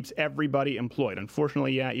also what keeps everybody employed.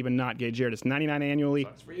 Unfortunately, yeah, even not Gay Jared. It's $99 annually.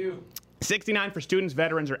 Sucks for you. 69 for students,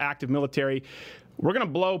 veterans, or active military. We're going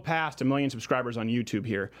to blow past 1 million subscribers on YouTube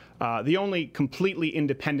here. The only completely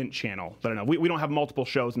independent channel that I know. We don't have multiple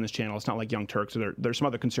shows in this channel. It's not like Young Turks. There's some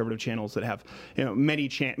other conservative channels that have many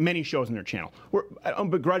shows in their channel. I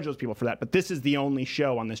don't begrudge those people for that, but this is the only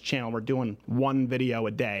show on this channel. We're doing one video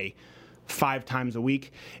a day, 5 times a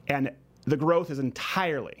week, and the growth is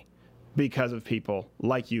entirely because of people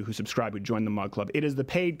like you who subscribe, who join the Mug Club. It is the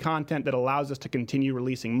paid content that allows us to continue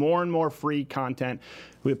releasing more and more free content.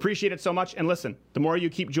 We appreciate it so much. And listen, the more you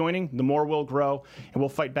keep joining, the more we'll grow, and we'll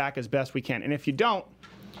fight back as best we can. And if you don't,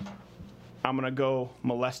 I'm going to go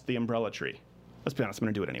molest the umbrella tree. Let's be honest, I'm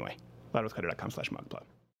going to do it anyway. loudwithcutter.com/mugclub.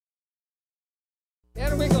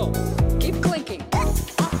 There we go. Keep clinking.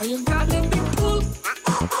 Oh, you got a big pull.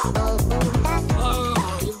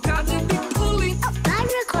 Oh, you got a big pulley.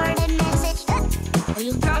 Unrecorded message. Oh,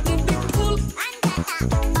 you got a big pull.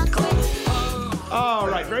 All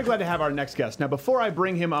right, very glad to have our next guest. Now, before I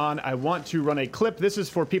bring him on, I want to run a clip. This is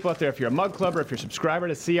for people out there, if you're a Mug Clubber, if you're a subscriber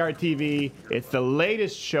to CRTV. It's the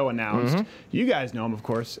latest show announced. You guys know him, of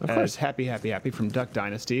course, as Happy from Duck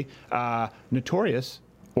Dynasty. Notorious,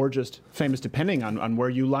 or just famous depending on where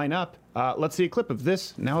you line up. Let's see a clip of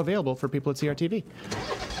this, now available for people at CRTV.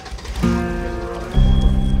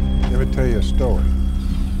 Let me tell you a story.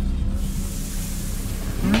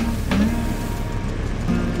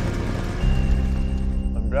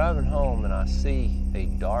 I'm driving home and I see a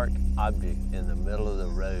dark object in the middle of the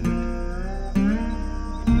road.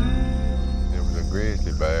 It was a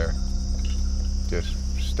grizzly bear just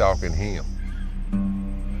stalking him.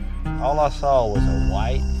 All I saw was a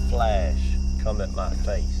white flash come at my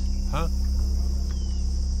face. Huh?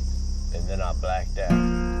 And then I blacked out.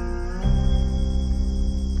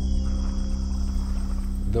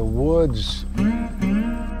 The woods,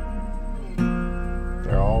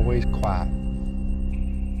 they're always quiet.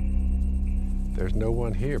 There's no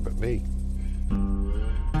one here but me.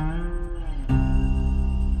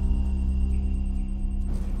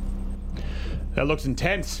 That looks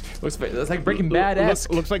intense. Looks like Breaking Bad-esque.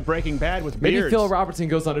 Looks like Breaking Bad with Maybe beards. Phil Robertson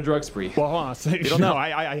goes on a drug spree. Well, hold on. You don't know.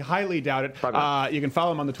 I highly doubt it. You can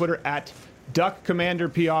follow him on the Twitter at Duck Commander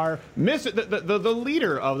PR. The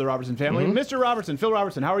leader of the Robertson family, Mr. Robertson, Phil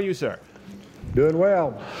Robertson. How are you, sir? Doing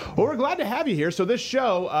well. Well, we're glad to have you here. So this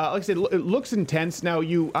show, like I said, it looks intense. Now,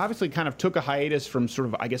 you obviously kind of took a hiatus from sort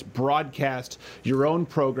of, I guess, broadcast your own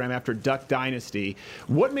program after Duck Dynasty.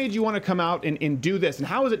 What made you want to come out and do this? And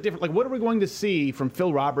how is it different? Like, what are we going to see from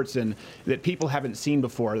Phil Robertson that people haven't seen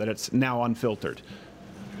before, that it's now unfiltered?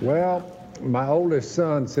 Well, my oldest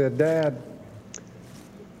son said, Dad,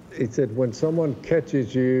 he said, when someone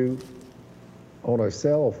catches you on a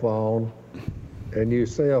cell phone and you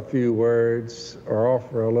say a few words or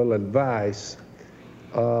offer a little advice,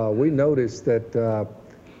 we noticed that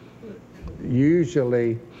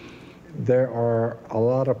usually there are a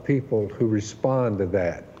lot of people who respond to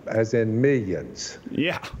that, as in millions.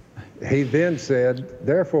 Yeah. He then said,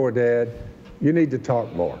 therefore, Dad, you need to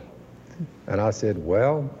talk more. And I said,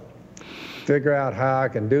 well, figure out how I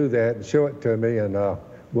can do that and show it to me, and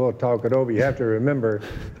we'll talk it over. You have to remember,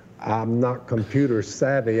 I'm not computer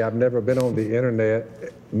savvy. I've never been on the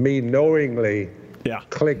internet. Me knowingly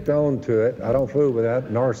clicked onto it. I don't fool with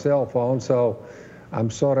that, nor cell phones. So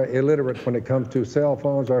I'm sort of illiterate when it comes to cell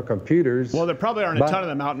phones or computers. Well, there probably aren't a ton of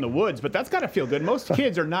them out in the woods, but that's got to feel good. Most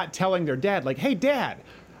kids are not telling their dad, like, hey, Dad,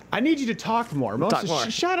 I need you to talk more.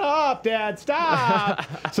 Most shut up, Dad, stop.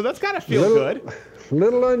 So that's got to feel good.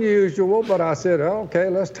 Little unusual, but I said, okay,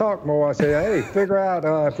 let's talk more. I said, hey, figure out,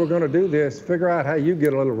 if we're going to do this, figure out how you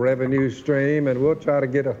get a little revenue stream, and we'll try to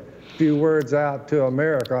get a few words out to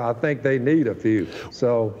America. I think they need a few.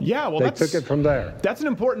 So yeah, well, they took it from there. That's an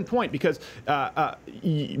important point, because a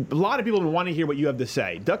lot of people want to hear what you have to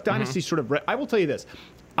say. Duck Dynasty sort of, I will tell you this.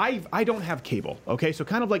 I don't have cable, okay? So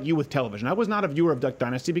kind of like you with television. I was not a viewer of Duck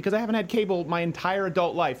Dynasty because I haven't had cable my entire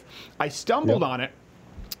adult life. I stumbled on it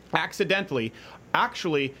accidentally,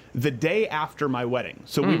 actually the day after my wedding.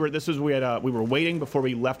 So we were waiting before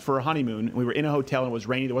we left for a honeymoon. We were in a hotel and it was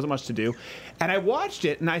rainy. There wasn't much to do. And I watched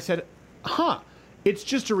it and I said, it's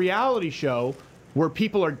just a reality show where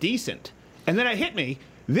people are decent. And then it hit me,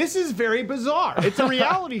 this is very bizarre. It's a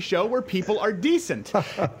reality show where people are decent.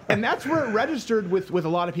 And that's where it registered with a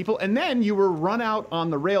lot of people. And then you were run out on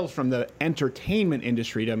the rails from the entertainment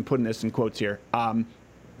industry, I'm putting this in quotes here,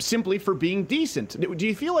 simply for being decent. Do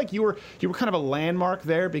you feel like you were kind of a landmark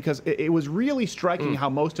there? Because it was really striking how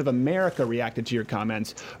most of America reacted to your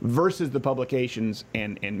comments versus the publications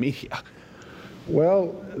and media.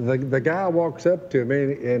 Well, the guy walks up to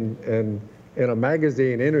me in a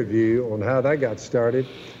magazine interview on how that got started,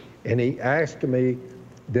 and he asked me,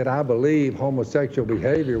 did I believe homosexual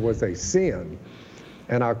behavior was a sin.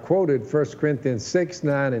 And I quoted 1 Corinthians 6,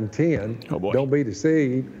 9, and 10. Oh boy. Don't be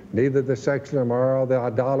deceived, neither the sexually immoral, the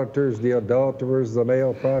idolaters, the adulterers, the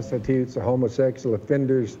male prostitutes, the homosexual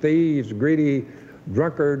offenders, thieves, greedy,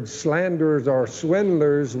 drunkards, slanderers, or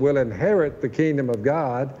swindlers will inherit the kingdom of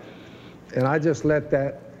God. And I just let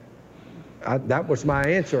that, that was my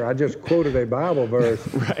answer. I just quoted a Bible verse.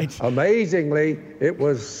 Right. Amazingly,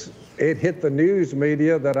 it hit the news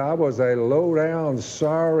media that I was a low-down,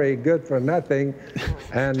 sorry, good-for-nothing.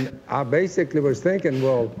 And I basically was thinking,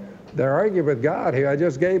 well, they're arguing with God here. I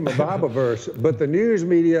just gave them a Bible verse. But the news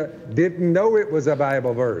media didn't know it was a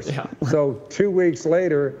Bible verse. Yeah. So 2 weeks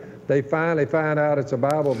later, they finally find out it's a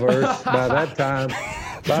Bible verse. By that time,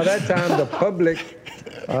 the public,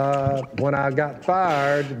 when I got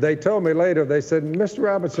fired, they told me later, they said, Mr.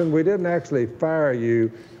 Robertson, we didn't actually fire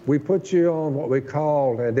you. We put you on what we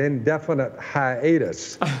called an indefinite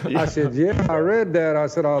hiatus. I said, yeah, I read that. I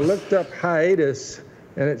said, I looked up hiatus,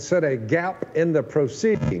 and it said a gap in the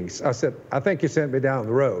proceedings. I said, I think you sent me down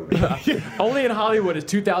the road. Only in Hollywood is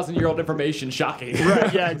 2,000-year-old information shocking.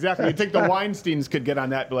 Right, yeah, exactly. You'd think the Weinsteins could get on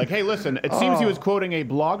that, be like, hey, listen, it seems he was quoting a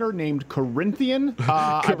blogger named Corinthian.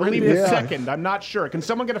 I believe the second. I'm not sure. Can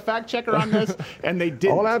someone get a fact checker on this? And they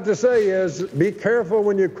didn't. All I have to say is be careful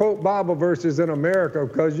when you quote Bible verses in America,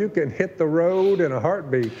 because you can hit the road in a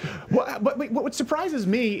heartbeat. Well, but what surprises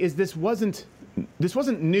me is this wasn't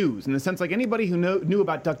news in the sense, like, anybody who knew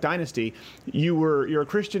about Duck Dynasty, you're a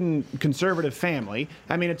Christian conservative family.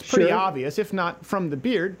 I mean, it's pretty obvious, if not from the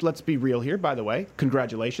beard. Let's be real here, by the way.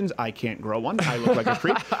 Congratulations, I can't grow one. I look like a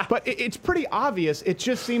creep. But it's pretty obvious. It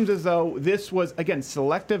just seems as though this was, again,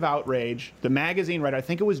 selective outrage. The magazine, right, I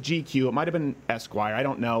think it was GQ, it might have been Esquire, I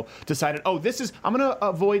don't know, decided, oh, I'm going to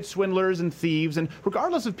avoid swindlers and thieves, and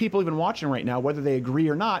regardless of people even watching right now, whether they agree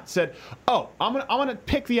or not, said, oh, I'm going to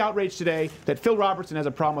pick the outrage today that Phil Robertson has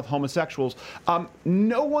a problem with homosexuals.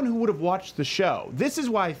 No one who would have watched the show. This is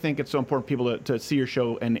why I think it's so important for people to see your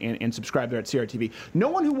show and subscribe there at CRTV. No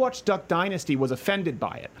one who watched Duck Dynasty was offended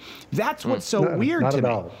by it. That's what's so weird to me. Not at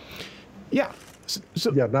all. Yeah.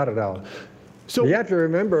 Yeah, not at all. So you have to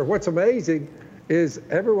remember, what's amazing is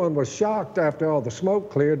everyone was shocked after all the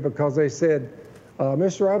smoke cleared, because they said,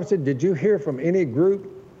 Mr. Robertson, did you hear from any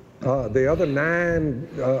group, the other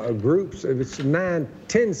 9 groups? It was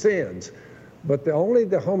 10 sins. But only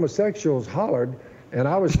the homosexuals hollered, and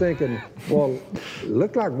I was thinking, well, it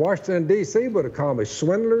looked like Washington, D.C. would have called me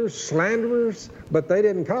swindlers, slanderers, but they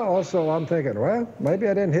didn't call, so I'm thinking, well, maybe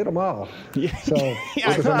I didn't hit them all. So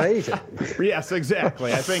it was amazing. Yes,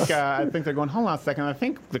 exactly. I think they're going, hold on a second, I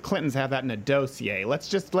think the Clintons have that in a dossier. Let's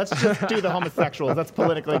just do the homosexuals. That's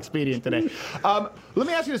politically expedient today. Let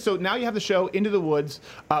me ask you this. So now you have the show Into the Woods.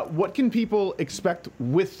 What can people expect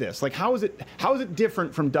with this? Like, how is it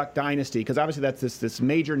different from Duck Dynasty? Because obviously that's this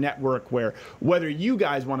major network where, whether you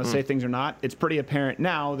guys want to say things or not, it's pretty apparent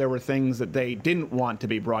now there were things that they didn't want to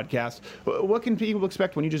be broadcast. What can people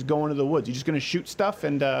expect when you just go into the woods? You just going to shoot stuff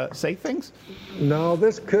and say things? No,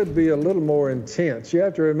 this could be a little more intense. You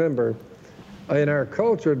have to remember, in our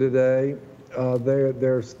culture today,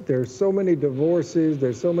 there's so many divorces,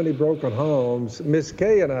 there's so many broken homes. Miss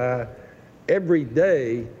Kay and I, every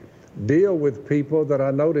day, deal with people that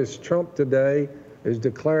I noticed Trump today is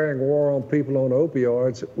declaring war on people on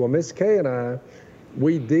opioids. Well, Miss Kay and I,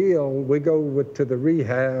 we go to the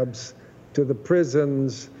rehabs, to the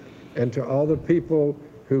prisons, and to all the people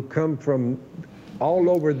who come from all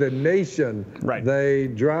over the nation. Right. They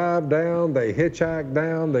drive down, they hitchhike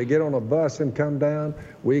down, they get on a bus and come down.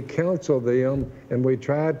 We counsel them, and we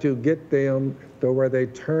try to get them to where they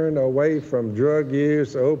turn away from drug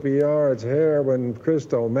use, opioids, heroin,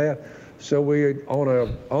 crystal meth. So we, on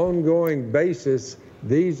an ongoing basis,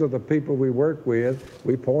 these are the people we work with.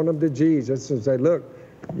 We point them to Jesus and say, look,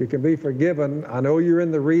 you can be forgiven. I know you're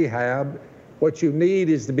in the rehab. What you need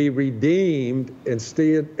is to be redeemed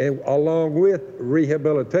instead, and along with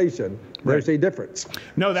rehabilitation. There's a difference.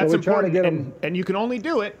 No, that's so important. And you can only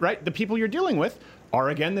do it, right? The people you're dealing with are,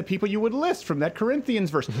 again, the people you would list from that Corinthians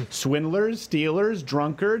verse. Swindlers, stealers,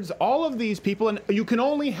 drunkards, all of these people, and you can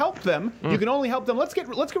only help them. You can only help them. Let's get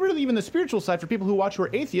rid of even the spiritual side for people who watch who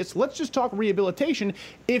are atheists. Let's just talk rehabilitation.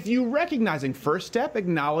 If you recognizing, first step,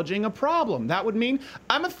 acknowledging a problem. That would mean,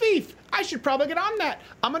 I'm a thief. I should probably get on that.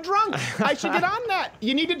 I'm a drunk. I should get on that.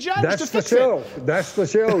 You need a judge to fix it. That's the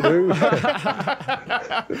show, dude.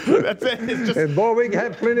 That's it. It's just... And boy, we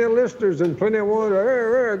have plenty of listeners and plenty of ones,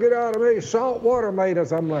 get out of me. Salt water made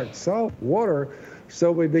us. I'm like, salt water?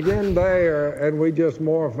 So we begin there, and we just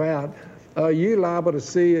morph out. You liable to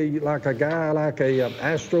see like a guy, like a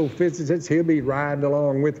astrophysicist. He'll be riding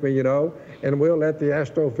along with me, you know, and we'll let the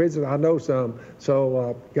astrophysicist. I know some,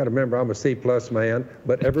 so got to remember I'm a C+ man.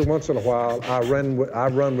 But every once in a while, I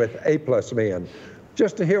run with A+ men,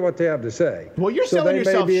 just to hear what they have to say. Well, you're selling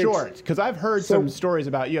yourself short, because I've heard some stories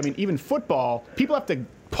about you. I mean, even football, people have to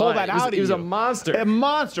pull that out of you. He was a monster. A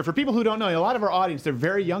monster. For people who don't know, a lot of our audience, they're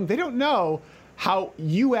very young. They don't know how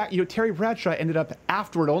you Terry Bradshaw ended up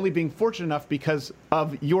afterward only being fortunate enough because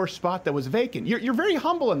of your spot that was vacant. You're very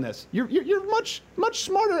humble in this. You're much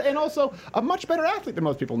smarter and also a much better athlete than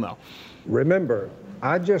most people know. Remember,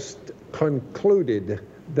 I just concluded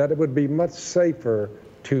that it would be much safer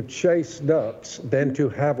to chase ducks than to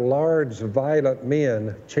have large, violent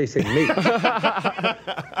men chasing me.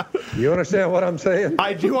 You understand what I'm saying?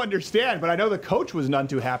 I do understand, but I know the coach was none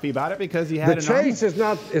too happy about it because he had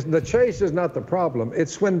the chase is not the problem.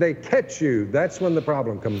 It's when they catch you. That's when the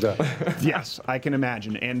problem comes up. Yes, I can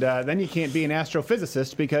imagine. And then you can't be an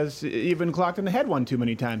astrophysicist because you've been clocked in the head one too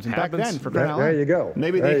many times. And back then, for crying out loud, there you go.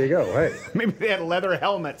 There you go. Hey, maybe they had leather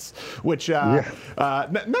helmets, which none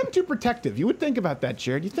too protective. You would think about that,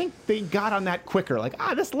 Jared. You think they got on that quicker? Like,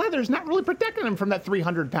 this leather's not really protecting them from that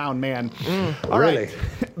 300-pound man. All really? Right,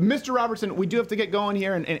 Mr. Robertson, we do have to get going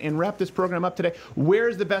here and wrap this program up today.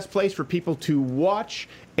 Where's the best place for people to watch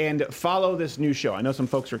and follow this new show? I know some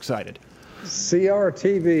folks are excited.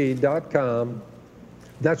 CRTV.com.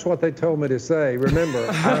 That's what they told me to say. Remember,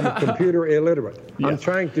 I'm computer illiterate. Yes. I'm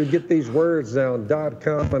trying to get these words down,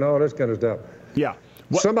 .com and all this kind of stuff. Yeah.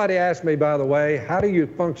 Somebody asked me, by the way, how do you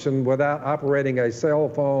function without operating a cell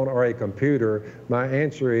phone or a computer? My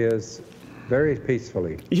answer is very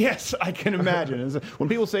peacefully. Yes, I can imagine. When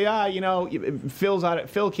people say,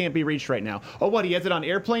 Phil can't be reached right now. Oh, what, he has it on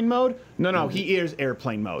airplane mode? No, he is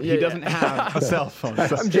airplane mode. He doesn't have a cell phone.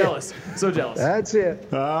 So. I'm jealous. So jealous. That's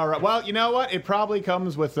it. All right. Well, you know what? It probably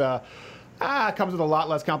comes with... comes with a lot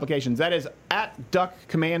less complications. That is at Duck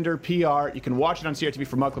Commander PR. You can watch it on CRTV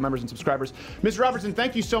for Mug Club members and subscribers. Mr. Robertson,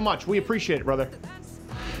 thank you so much. We appreciate it, brother.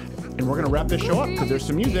 And we're going to wrap this show up because there's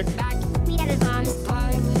some music.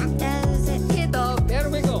 There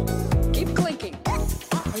we go. Keep clinking. Don't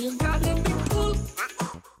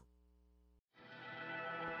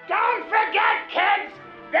forget, kids,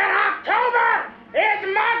 that October is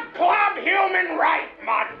Mug Club Human Rights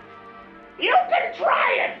Month. You can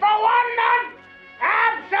try it for 1 month,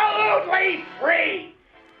 absolutely free.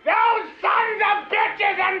 Those sons of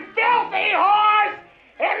bitches and filthy whores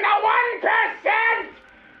in the 1%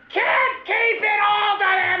 can't keep it all to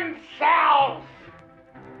themselves.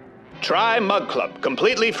 Try Mug Club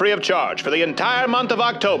completely free of charge for the entire month of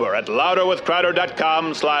October at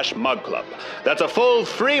louderwithcrowder.com/mugclub. That's a full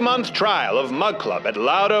 3-month trial of Mug Club at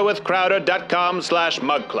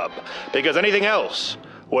louderwithcrowder.com/mugclub, because anything else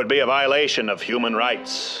would be a violation of human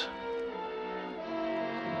rights.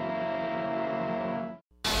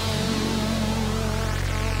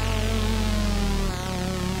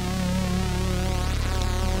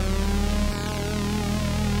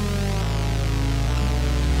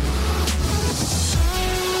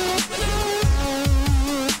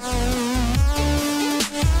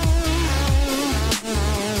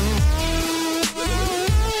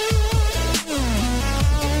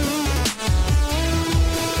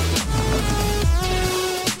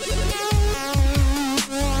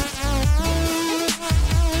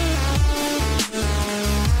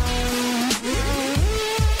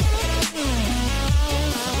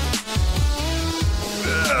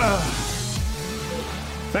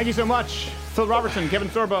 Thank you so much. Phil Robertson, Kevin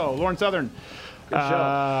Sorbo, Lauren Southern. Good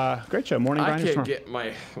show. Great show. Morning, I Brian. can't get my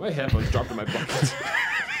headphones dropped in my bucket.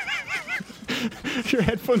 Your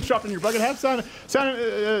headphones dropped in your bucket. Have sound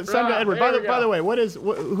guy Edward. By the way,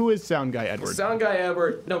 who is sound guy Edward? Sound guy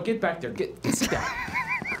Edward. No, get back there. Sit down.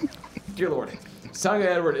 Dear Lord. Sound guy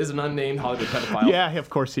Edward is an unnamed Hollywood pedophile. Yeah, of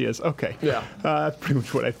course he is. Okay. Yeah. That's pretty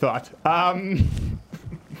much what I thought.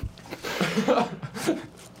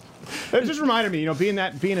 It just reminded me,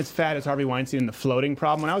 being as fat as Harvey Weinstein and the floating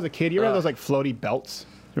problem. When I was a kid, you ever had those like floaty belts?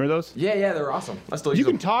 Remember those? Yeah, they're awesome. I still use You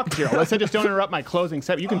them. can talk, Gerald. I said just don't interrupt my closing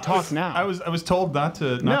set. You can talk now. I was told not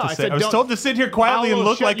to I say. I was told to sit here quietly and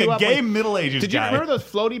look like a gay Middle Ages Did you guy. remember those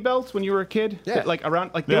floaty belts when you were a kid? Yeah.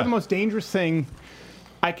 They were the most dangerous thing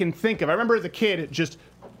I can think of. I remember as a kid,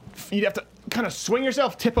 you'd have to kind of swing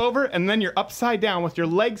yourself, tip over, and then you're upside down with your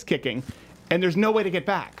legs kicking, and there's no way to get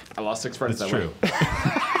back. I lost 6 friends That's that true. way.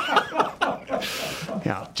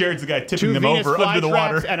 Yeah. Jared's the guy tipping 2 them Venus over under the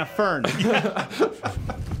water. and a fern.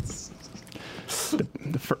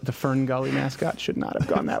 The The Fern Gully mascot should not have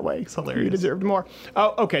gone that way. It's hilarious. You deserved more.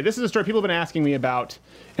 Oh, okay. This is a story people have been asking me about.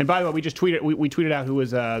 And by the way, we just tweeted. We tweeted out who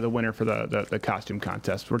was the winner for the costume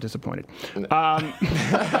contest. We're disappointed. You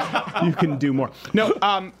can do more.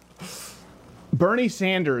 No. Bernie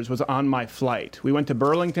Sanders was on my flight. We went to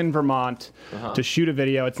Burlington, Vermont, to shoot a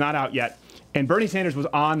video. It's not out yet. And Bernie Sanders was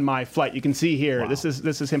on my flight. You can see here. Wow. This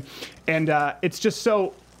is him. And it's just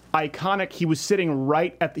so iconic. He was sitting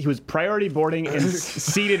he was priority boarding and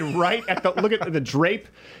seated right at look at the drape,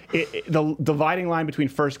 the dividing line between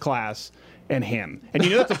first class and him. And you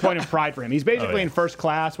know that's a point of pride for him. He's basically in first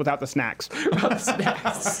class without the snacks.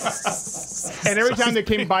 And every time they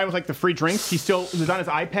came by with like the free drinks, he was on his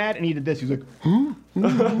iPad and he did this. He was like,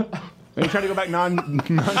 and he tried to go back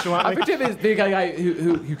nonchalantly. I picture him as the guy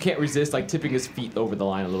who can't resist like tipping his feet over the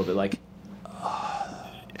line a little bit, like.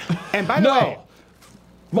 And by the way,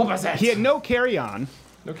 what was that? He had no carry-on.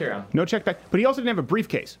 No carry-on. No check bag. But he also didn't have a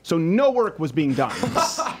briefcase. So no work was being done.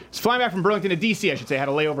 He's flying back from Burlington to D.C., I should say. I had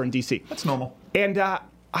a layover in D.C. That's normal. And, I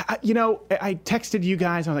texted you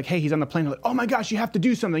guys. I was like, hey, he's on the plane. I'm like, oh, my gosh, you have to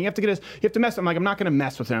do something. You have to mess. I'm like, I'm not going to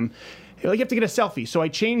mess with him. Like, you have to get a selfie. So I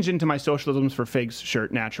changed into my Socialisms for Figs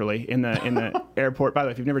shirt, naturally, in the airport. By the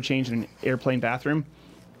way, if you've never changed in an airplane bathroom,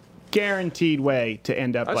 guaranteed way to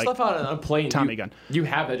end up like stuff out on a plane. Tommy gun. You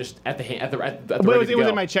have it just at the well, it was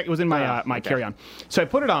in my check. It was in my my carry-on. So I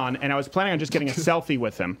put it on, and I was planning on just getting a selfie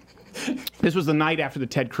with him. This was the night after the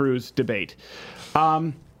Ted Cruz debate,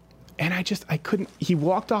 and I couldn't. He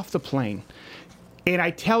walked off the plane, and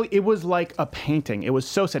it was like a painting. It was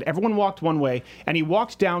so sad. Everyone walked one way, and he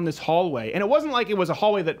walked down this hallway, and it wasn't like it was a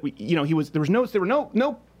hallway that there were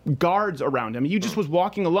no guards around him. He just was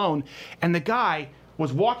walking alone, and the guy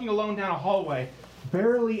was walking alone down a hallway,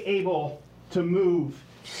 barely able to move.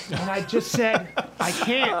 And I just said, I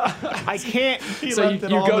can't. So you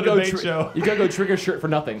go trigger shirt for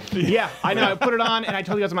nothing. Yeah, I know. I put it on, and I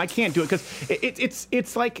told you guys, I can't do it because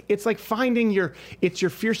it's like finding your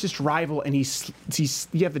fiercest rival, and you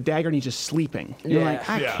have the dagger, and he's just sleeping. You're like,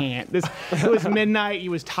 I can't. It was midnight. He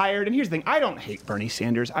was tired. And here's the thing: I don't hate Bernie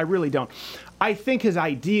Sanders. I really don't. I think his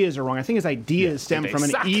ideas are wrong. I think his ideas stem from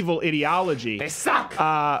an evil ideology. They suck.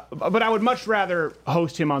 But I would much rather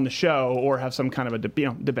host him on the show or have some kind of a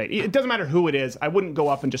debate. It doesn't matter who it is. I wouldn't go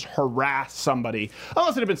up and just harass somebody,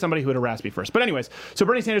 unless it had been somebody who had harassed me first. But anyways, so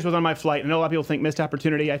Bernie Sanders was on my flight. I know a lot of people think missed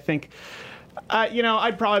opportunity. I think,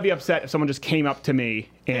 I'd probably be upset if someone just came up to me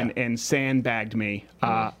and sandbagged me.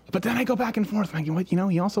 But then I go back and forth. I'm like,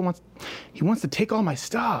 he also wants to take all my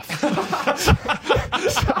stuff.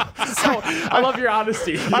 I love your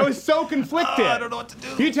honesty. I was so conflicted. I don't know what to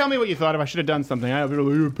do. You tell me what you thought if I should have done something. I'd be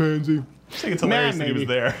like, you're a pansy. I think it's hilarious that he was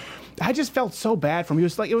there. I just felt so bad for him.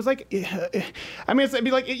 It'd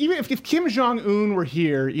be like even if Kim Jong-un were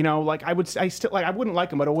here, I wouldn't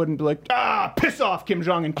like him, but I wouldn't be like, piss off Kim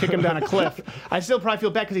Jong and kick him down a cliff. I still probably feel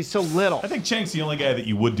bad because he's so little. I think Chank's the only guy that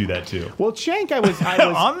you would do that to. Well, Chank, I was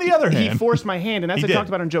on the other hand, he forced my hand, and as I talked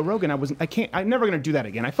about on Joe Rogan, I'm never going to do that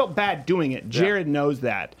again. I felt bad doing it. Jared knows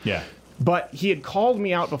that. Yeah. But he had called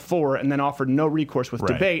me out before and then offered no recourse with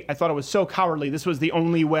debate. I thought it was so cowardly. This was the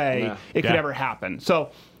only way it could ever happen. So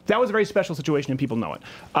that was a very special situation, and people know it.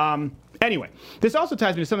 Anyway, this also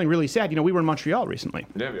ties me to something really sad. We were in Montreal recently.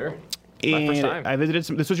 Yeah, we were. My first time. I visited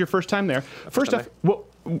this was your first time there. First off,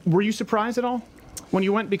 were you surprised at all when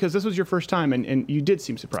you went? Because this was your first time, and you did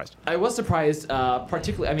seem surprised. I was surprised,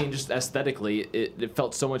 particularly, just aesthetically, it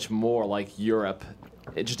felt so much more like Europe.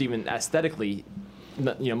 It just even aesthetically,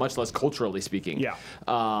 much less culturally speaking. Yeah.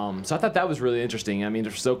 So I thought that was really interesting.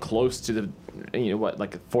 They're so close to the,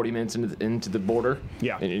 like 40 minutes into the border.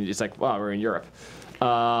 Yeah. And it's like, wow, we're in Europe.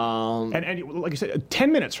 And like you said,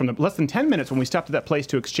 less than 10 minutes when we stopped at that place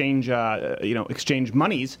to exchange, exchange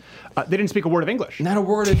monies, they didn't speak a word of English. Not a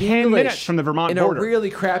word of English. 10 minutes from the Vermont border. In a really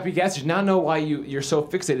crappy gas station. Now I know why you're so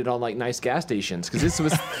fixated on like nice gas stations, because this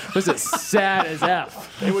was sad as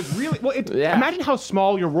F. It was really Imagine how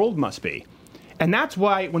small your world must be. And that's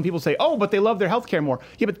why when people say, oh, but they love their healthcare more.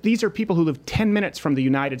 Yeah, but these are people who live 10 minutes from the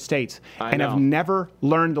United States and have never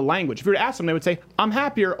learned the language. If you were to ask them, they would say, I'm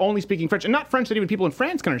happier only speaking French. And not French that even people in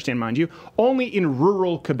France can understand, mind you, only in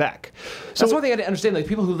rural Quebec. So that's one thing I didn't understand. Like,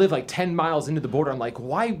 people who live like 10 miles into the border, I'm like,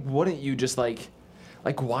 why wouldn't you just like,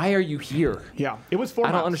 why are you here? Yeah, it was 4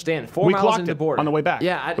 miles. I don't understand. 4 miles into the border. On the way back.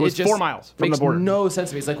 Yeah, it was 4 miles from the border. Makes no sense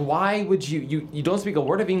to me. It's like, why would you don't speak a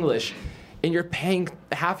word of English, and you're paying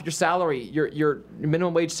half your salary, your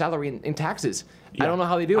minimum wage salary in taxes. Yeah. I don't know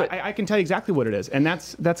how they do it. I can tell you exactly what it is, and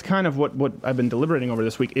that's kind of what I've been deliberating over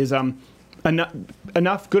this week is enough.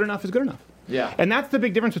 Good enough is good enough. Yeah. And that's the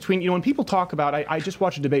big difference between, when people talk about, I just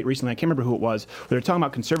watched a debate recently, I can't remember who it was, where they're talking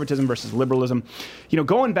about conservatism versus liberalism.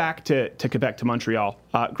 Going back to Quebec, to Montreal,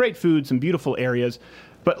 great food, some beautiful areas.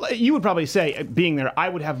 But you would probably say, being there, I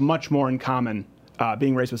would have much more in common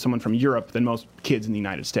being raised with someone from Europe than most kids in the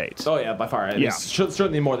United States. Oh, yeah, by far. Yeah.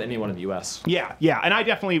 Certainly more than anyone in the U.S. Yeah. And I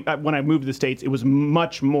definitely, when I moved to the States, it was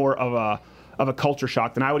much more of a culture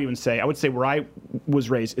shock than I would even say. I would say where I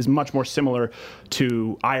was raised is much more similar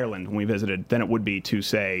to Ireland when we visited than it would be to,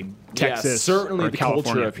 say, Texas certainly or the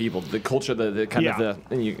California. Culture of people. The culture, the kind of the...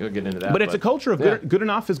 And you'll get into that. But it's a culture of good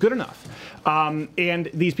enough is good enough.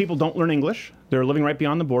 And these people don't learn English. They're living right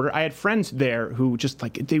beyond the border. I had friends there who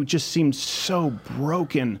they just seemed so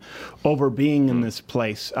broken over being in this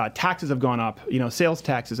place. Taxes have gone up, sales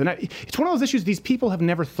taxes. And it's one of those issues, these people have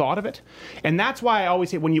never thought of it. And that's why I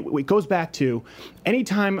always say, it goes back to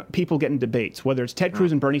anytime people get in debates, whether it's Ted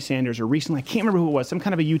Cruz and Bernie Sanders, or recently, I can't remember who it was, some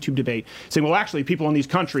kind of a YouTube debate, saying, well, actually, people in these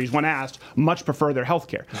countries, when asked, much prefer their health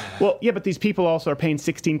care. Well, yeah, but these people also are paying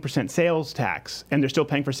 16% sales tax, and they're still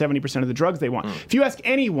paying for 70% of the drugs they want. If you ask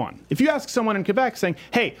anyone, if you ask someone in Quebec saying,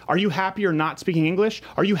 hey, are you happy or not speaking English?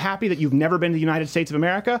 Are you happy that you've never been to the United States of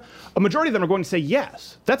America? A majority of them are going to say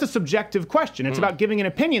yes. That's a subjective question. It's about giving an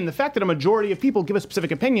opinion. The fact that a majority of people give a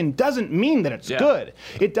specific opinion doesn't mean that it's good.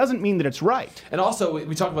 It doesn't mean that it's right. And also,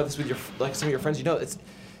 we talk about this with some of your friends.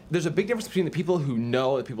 There's a big difference between the people who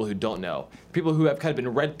know and the people who don't know. People who have kind of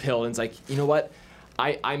been red pilled, and it's like, you know what,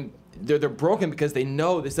 they're broken because they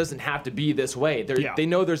know this doesn't have to be this way. They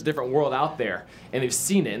know there's a different world out there, and they've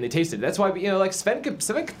seen it and they tasted it. That's why like Sven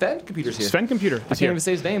Computer's here. Sven Computer. I can't even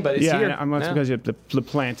say his name, but it's here. Yeah, because the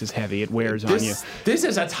plant is heavy. It wears on you. This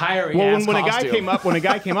is a tiring ass costume. When a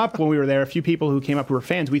guy came up when we were there, a few people who came up who were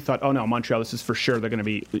fans, we thought, oh no, Montreal, this is for sure. They're going to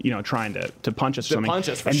be trying to punch us or something. Punch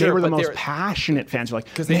us for and sure, they were the most passionate fans. They're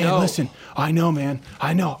like, man, listen, I know, man,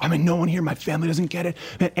 I know. I mean, no one here, my family doesn't get it,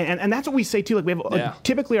 and that's what we say too. Like we have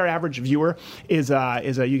typically our average viewer is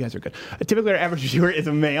you guys are good. Typically, our average viewer is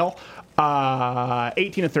a male,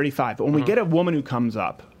 18 to 35. But when we get a woman who comes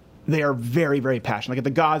up, they are very, very passionate. Like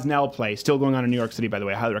at the Gosnell play, still going on in New York City, by the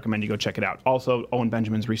way. I highly recommend you go check it out. Also, Owen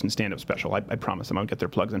Benjamin's recent stand-up special. I promise them I'll get their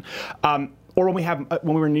plugs in. Or when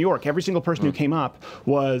we were in New York, every single person who came up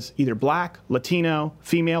was either black, Latino,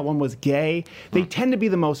 female. One was gay. They tend to be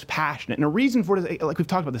the most passionate. And a reason for it is, like we've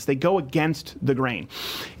talked about this, they go against the grain.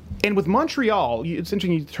 And with Montreal, it's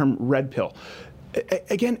interesting you use the term red pill.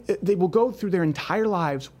 Again, they will go through their entire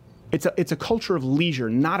lives. It's a culture of leisure,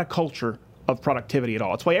 not a culture of productivity at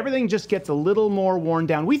all. It's why everything just gets a little more worn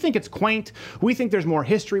down. We think it's quaint. We think there's more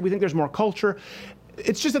history. We think there's more culture.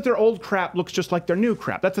 It's just that their old crap looks just like their new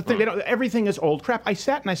crap. That's the thing. Everything is old crap. I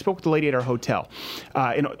sat and I spoke with the lady at our hotel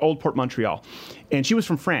in Old Port, Montreal, and she was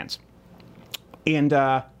from France. And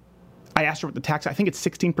I asked her what the tax, I think it's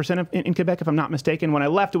 16% in Quebec, if I'm not mistaken. When I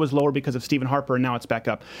left, it was lower because of Stephen Harper, and now it's back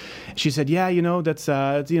up. She said, yeah, that's,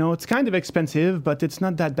 it's kind of expensive, but it's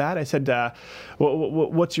not that bad. I said,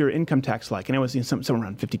 what's your income tax like? And it was somewhere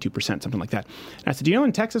around 52%, something like that. And I said,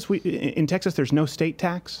 in Texas, there's no state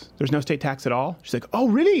tax? There's no state tax at all? She's like, oh,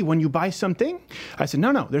 really? When you buy something? I said,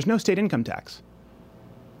 no, there's no state income tax.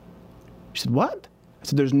 She said, what? I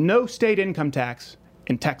said, there's no state income tax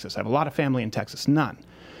in Texas. I have a lot of family in Texas. None.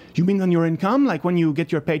 You mean on your income, like when you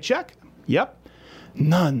get your paycheck? Yep.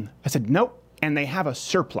 None. I said, nope. And they have a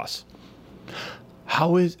surplus.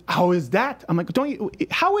 How is that? I'm like,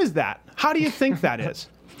 how is that? How do you think that is?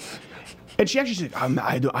 And she actually said,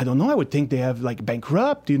 I don't know. I would think they have like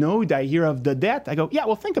bankrupt, Did I hear of the debt? I go, yeah,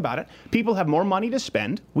 well, think about it. People have more money to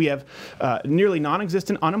spend. We have nearly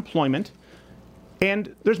non-existent unemployment.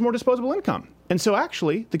 And there's more disposable income. And so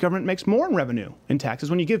actually, the government makes more in revenue in taxes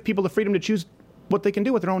when you give people the freedom to choose what they can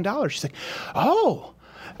do with their own dollars. She's like, oh,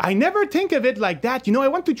 I never think of it like that. I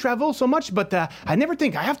want to travel so much, but I never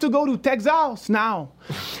think I have to go to Texas now.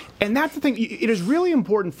 And that's the thing. It is really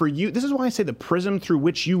important for you. This is why I say the prism through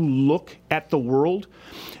which you look at the world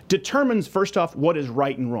determines, first off, what is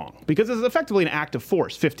right and wrong. Because it's effectively an act of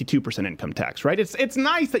force, 52% income tax, right? It's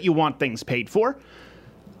nice that you want things paid for.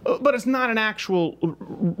 But it's not an actual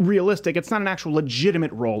it's not an actual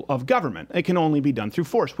legitimate role of government. It can only be done through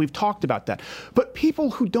force. We've talked about that. But people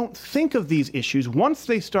who don't think of these issues, once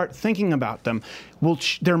they start thinking about them,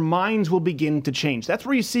 their minds will begin to change. That's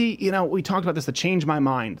where you see, we talked about this, the Change My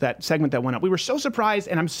Mind, that segment that went up. We were so surprised,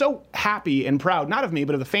 and I'm so happy and proud, not of me,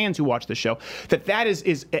 but of the fans who watch the show, that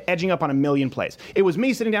is edging up on 1 million plays. It was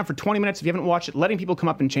me sitting down for 20 minutes, if you haven't watched it, letting people come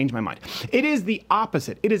up and change my mind. It is the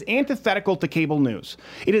opposite. It is antithetical to cable news.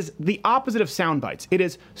 It is the opposite of sound bites. It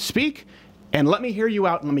is speak And let me hear you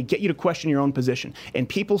out and let me get you to question your own position. And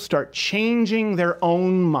people start changing their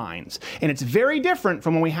own minds. And it's very different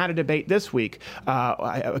from when we had a debate this week.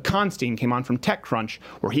 Constein came on from TechCrunch,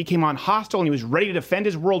 where he came on hostile and he was ready to defend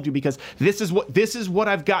his worldview because this is what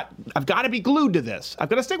I've got to be glued to this. I've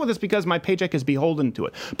got to stick with this because my paycheck is beholden to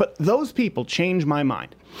it. But those people change my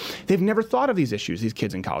mind. They've never thought of these issues, these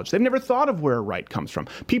kids in college. They've never thought of where right comes from.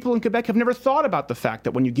 People in Quebec have never thought about the fact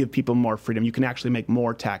that when you give people more freedom, you can actually make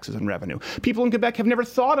more taxes and revenue. People in Quebec have never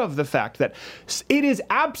thought of the fact that it is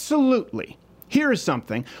absolutely, here is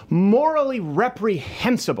something, morally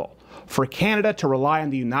reprehensible for Canada to rely on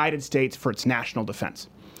the United States for its national defense.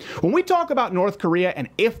 When we talk about North Korea and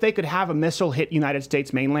if they could have a missile hit United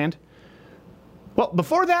States mainland, well,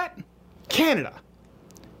 before that, Canada.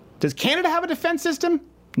 Does Canada have a defense system?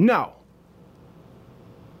 No.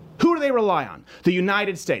 Who do they rely on? The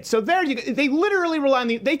United States. So there you go. They literally rely on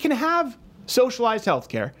they can have socialized health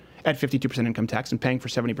care at 52% income tax and paying for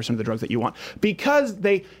 70% of the drugs that you want because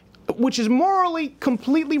they, which is morally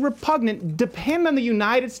completely repugnant, depend on the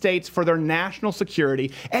United States for their national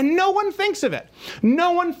security, and no one thinks of it.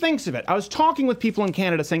 No one thinks of it. I was talking with people in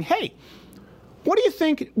Canada saying, hey, what do you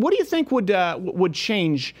think would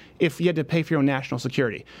change if you had to pay for your own national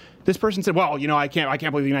security? This person said, well, I can't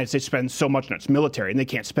believe the United States spends so much on its military and they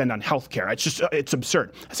can't spend on health care. It's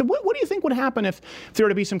absurd. I said, what do you think would happen if there were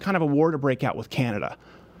to be some kind of a war to break out with Canada?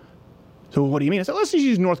 So what do you mean? I said, let's just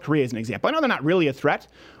use North Korea as an example. I know they're not really a threat,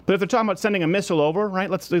 but if they're talking about sending a missile over, right,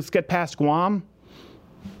 let's get past Guam.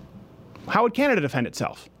 How would Canada defend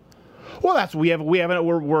itself? Well, we're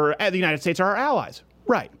the United States are our allies.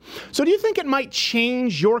 Right. So do you think it might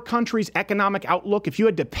change your country's economic outlook if you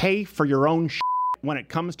had to pay for your own shit when it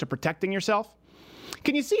comes to protecting yourself?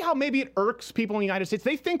 Can you see how maybe it irks people in the United States?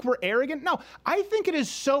 They think we're arrogant. No, I think it is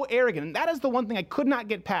so arrogant. And that is the one thing I could not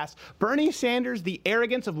get past. Bernie Sanders, the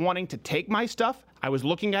arrogance of wanting to take my stuff. I was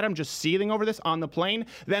looking at him just seething over this on the plane,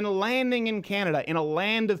 then landing in Canada in a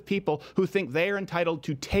land of people who think they are entitled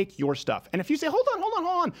to take your stuff. And if you say, hold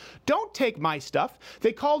on, don't take my stuff,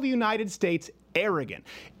 they call the United States arrogant.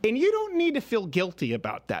 And you don't need to feel guilty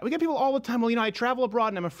about that. We get people all the time, well, I travel abroad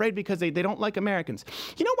and I'm afraid because they don't like Americans.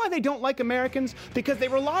 You know why they don't like Americans? Because they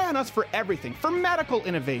rely on us for everything, for medical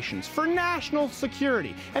innovations, for national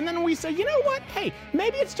security. And then we say, you know what? Hey,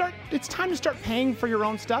 maybe it's time to start paying for your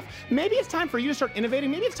own stuff. Maybe it's time for you to start innovating.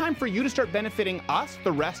 Maybe it's time for you to start benefiting us,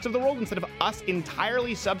 the rest of the world, instead of us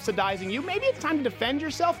entirely subsidizing you. Maybe it's time to defend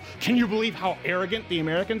yourself. Can you believe how arrogant the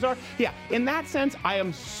Americans are? Yeah, in that sense, I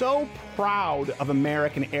am so proud of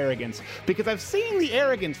American arrogance because I've seen the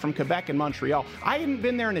arrogance from Quebec and Montreal. I hadn't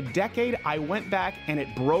been there in a decade. I went back and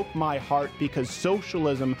it broke my heart because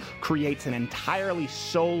socialism creates an entirely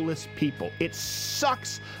soulless people. It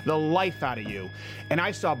sucks the life out of you. And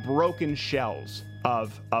I saw broken shells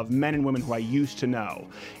of men and women who I used to know.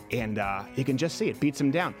 And you can just see it beats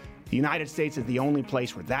them down. The United States is the only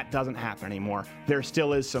place where that doesn't happen anymore. There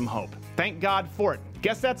still is some hope. Thank God for it.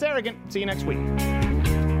 Guess that's arrogant. See you next week.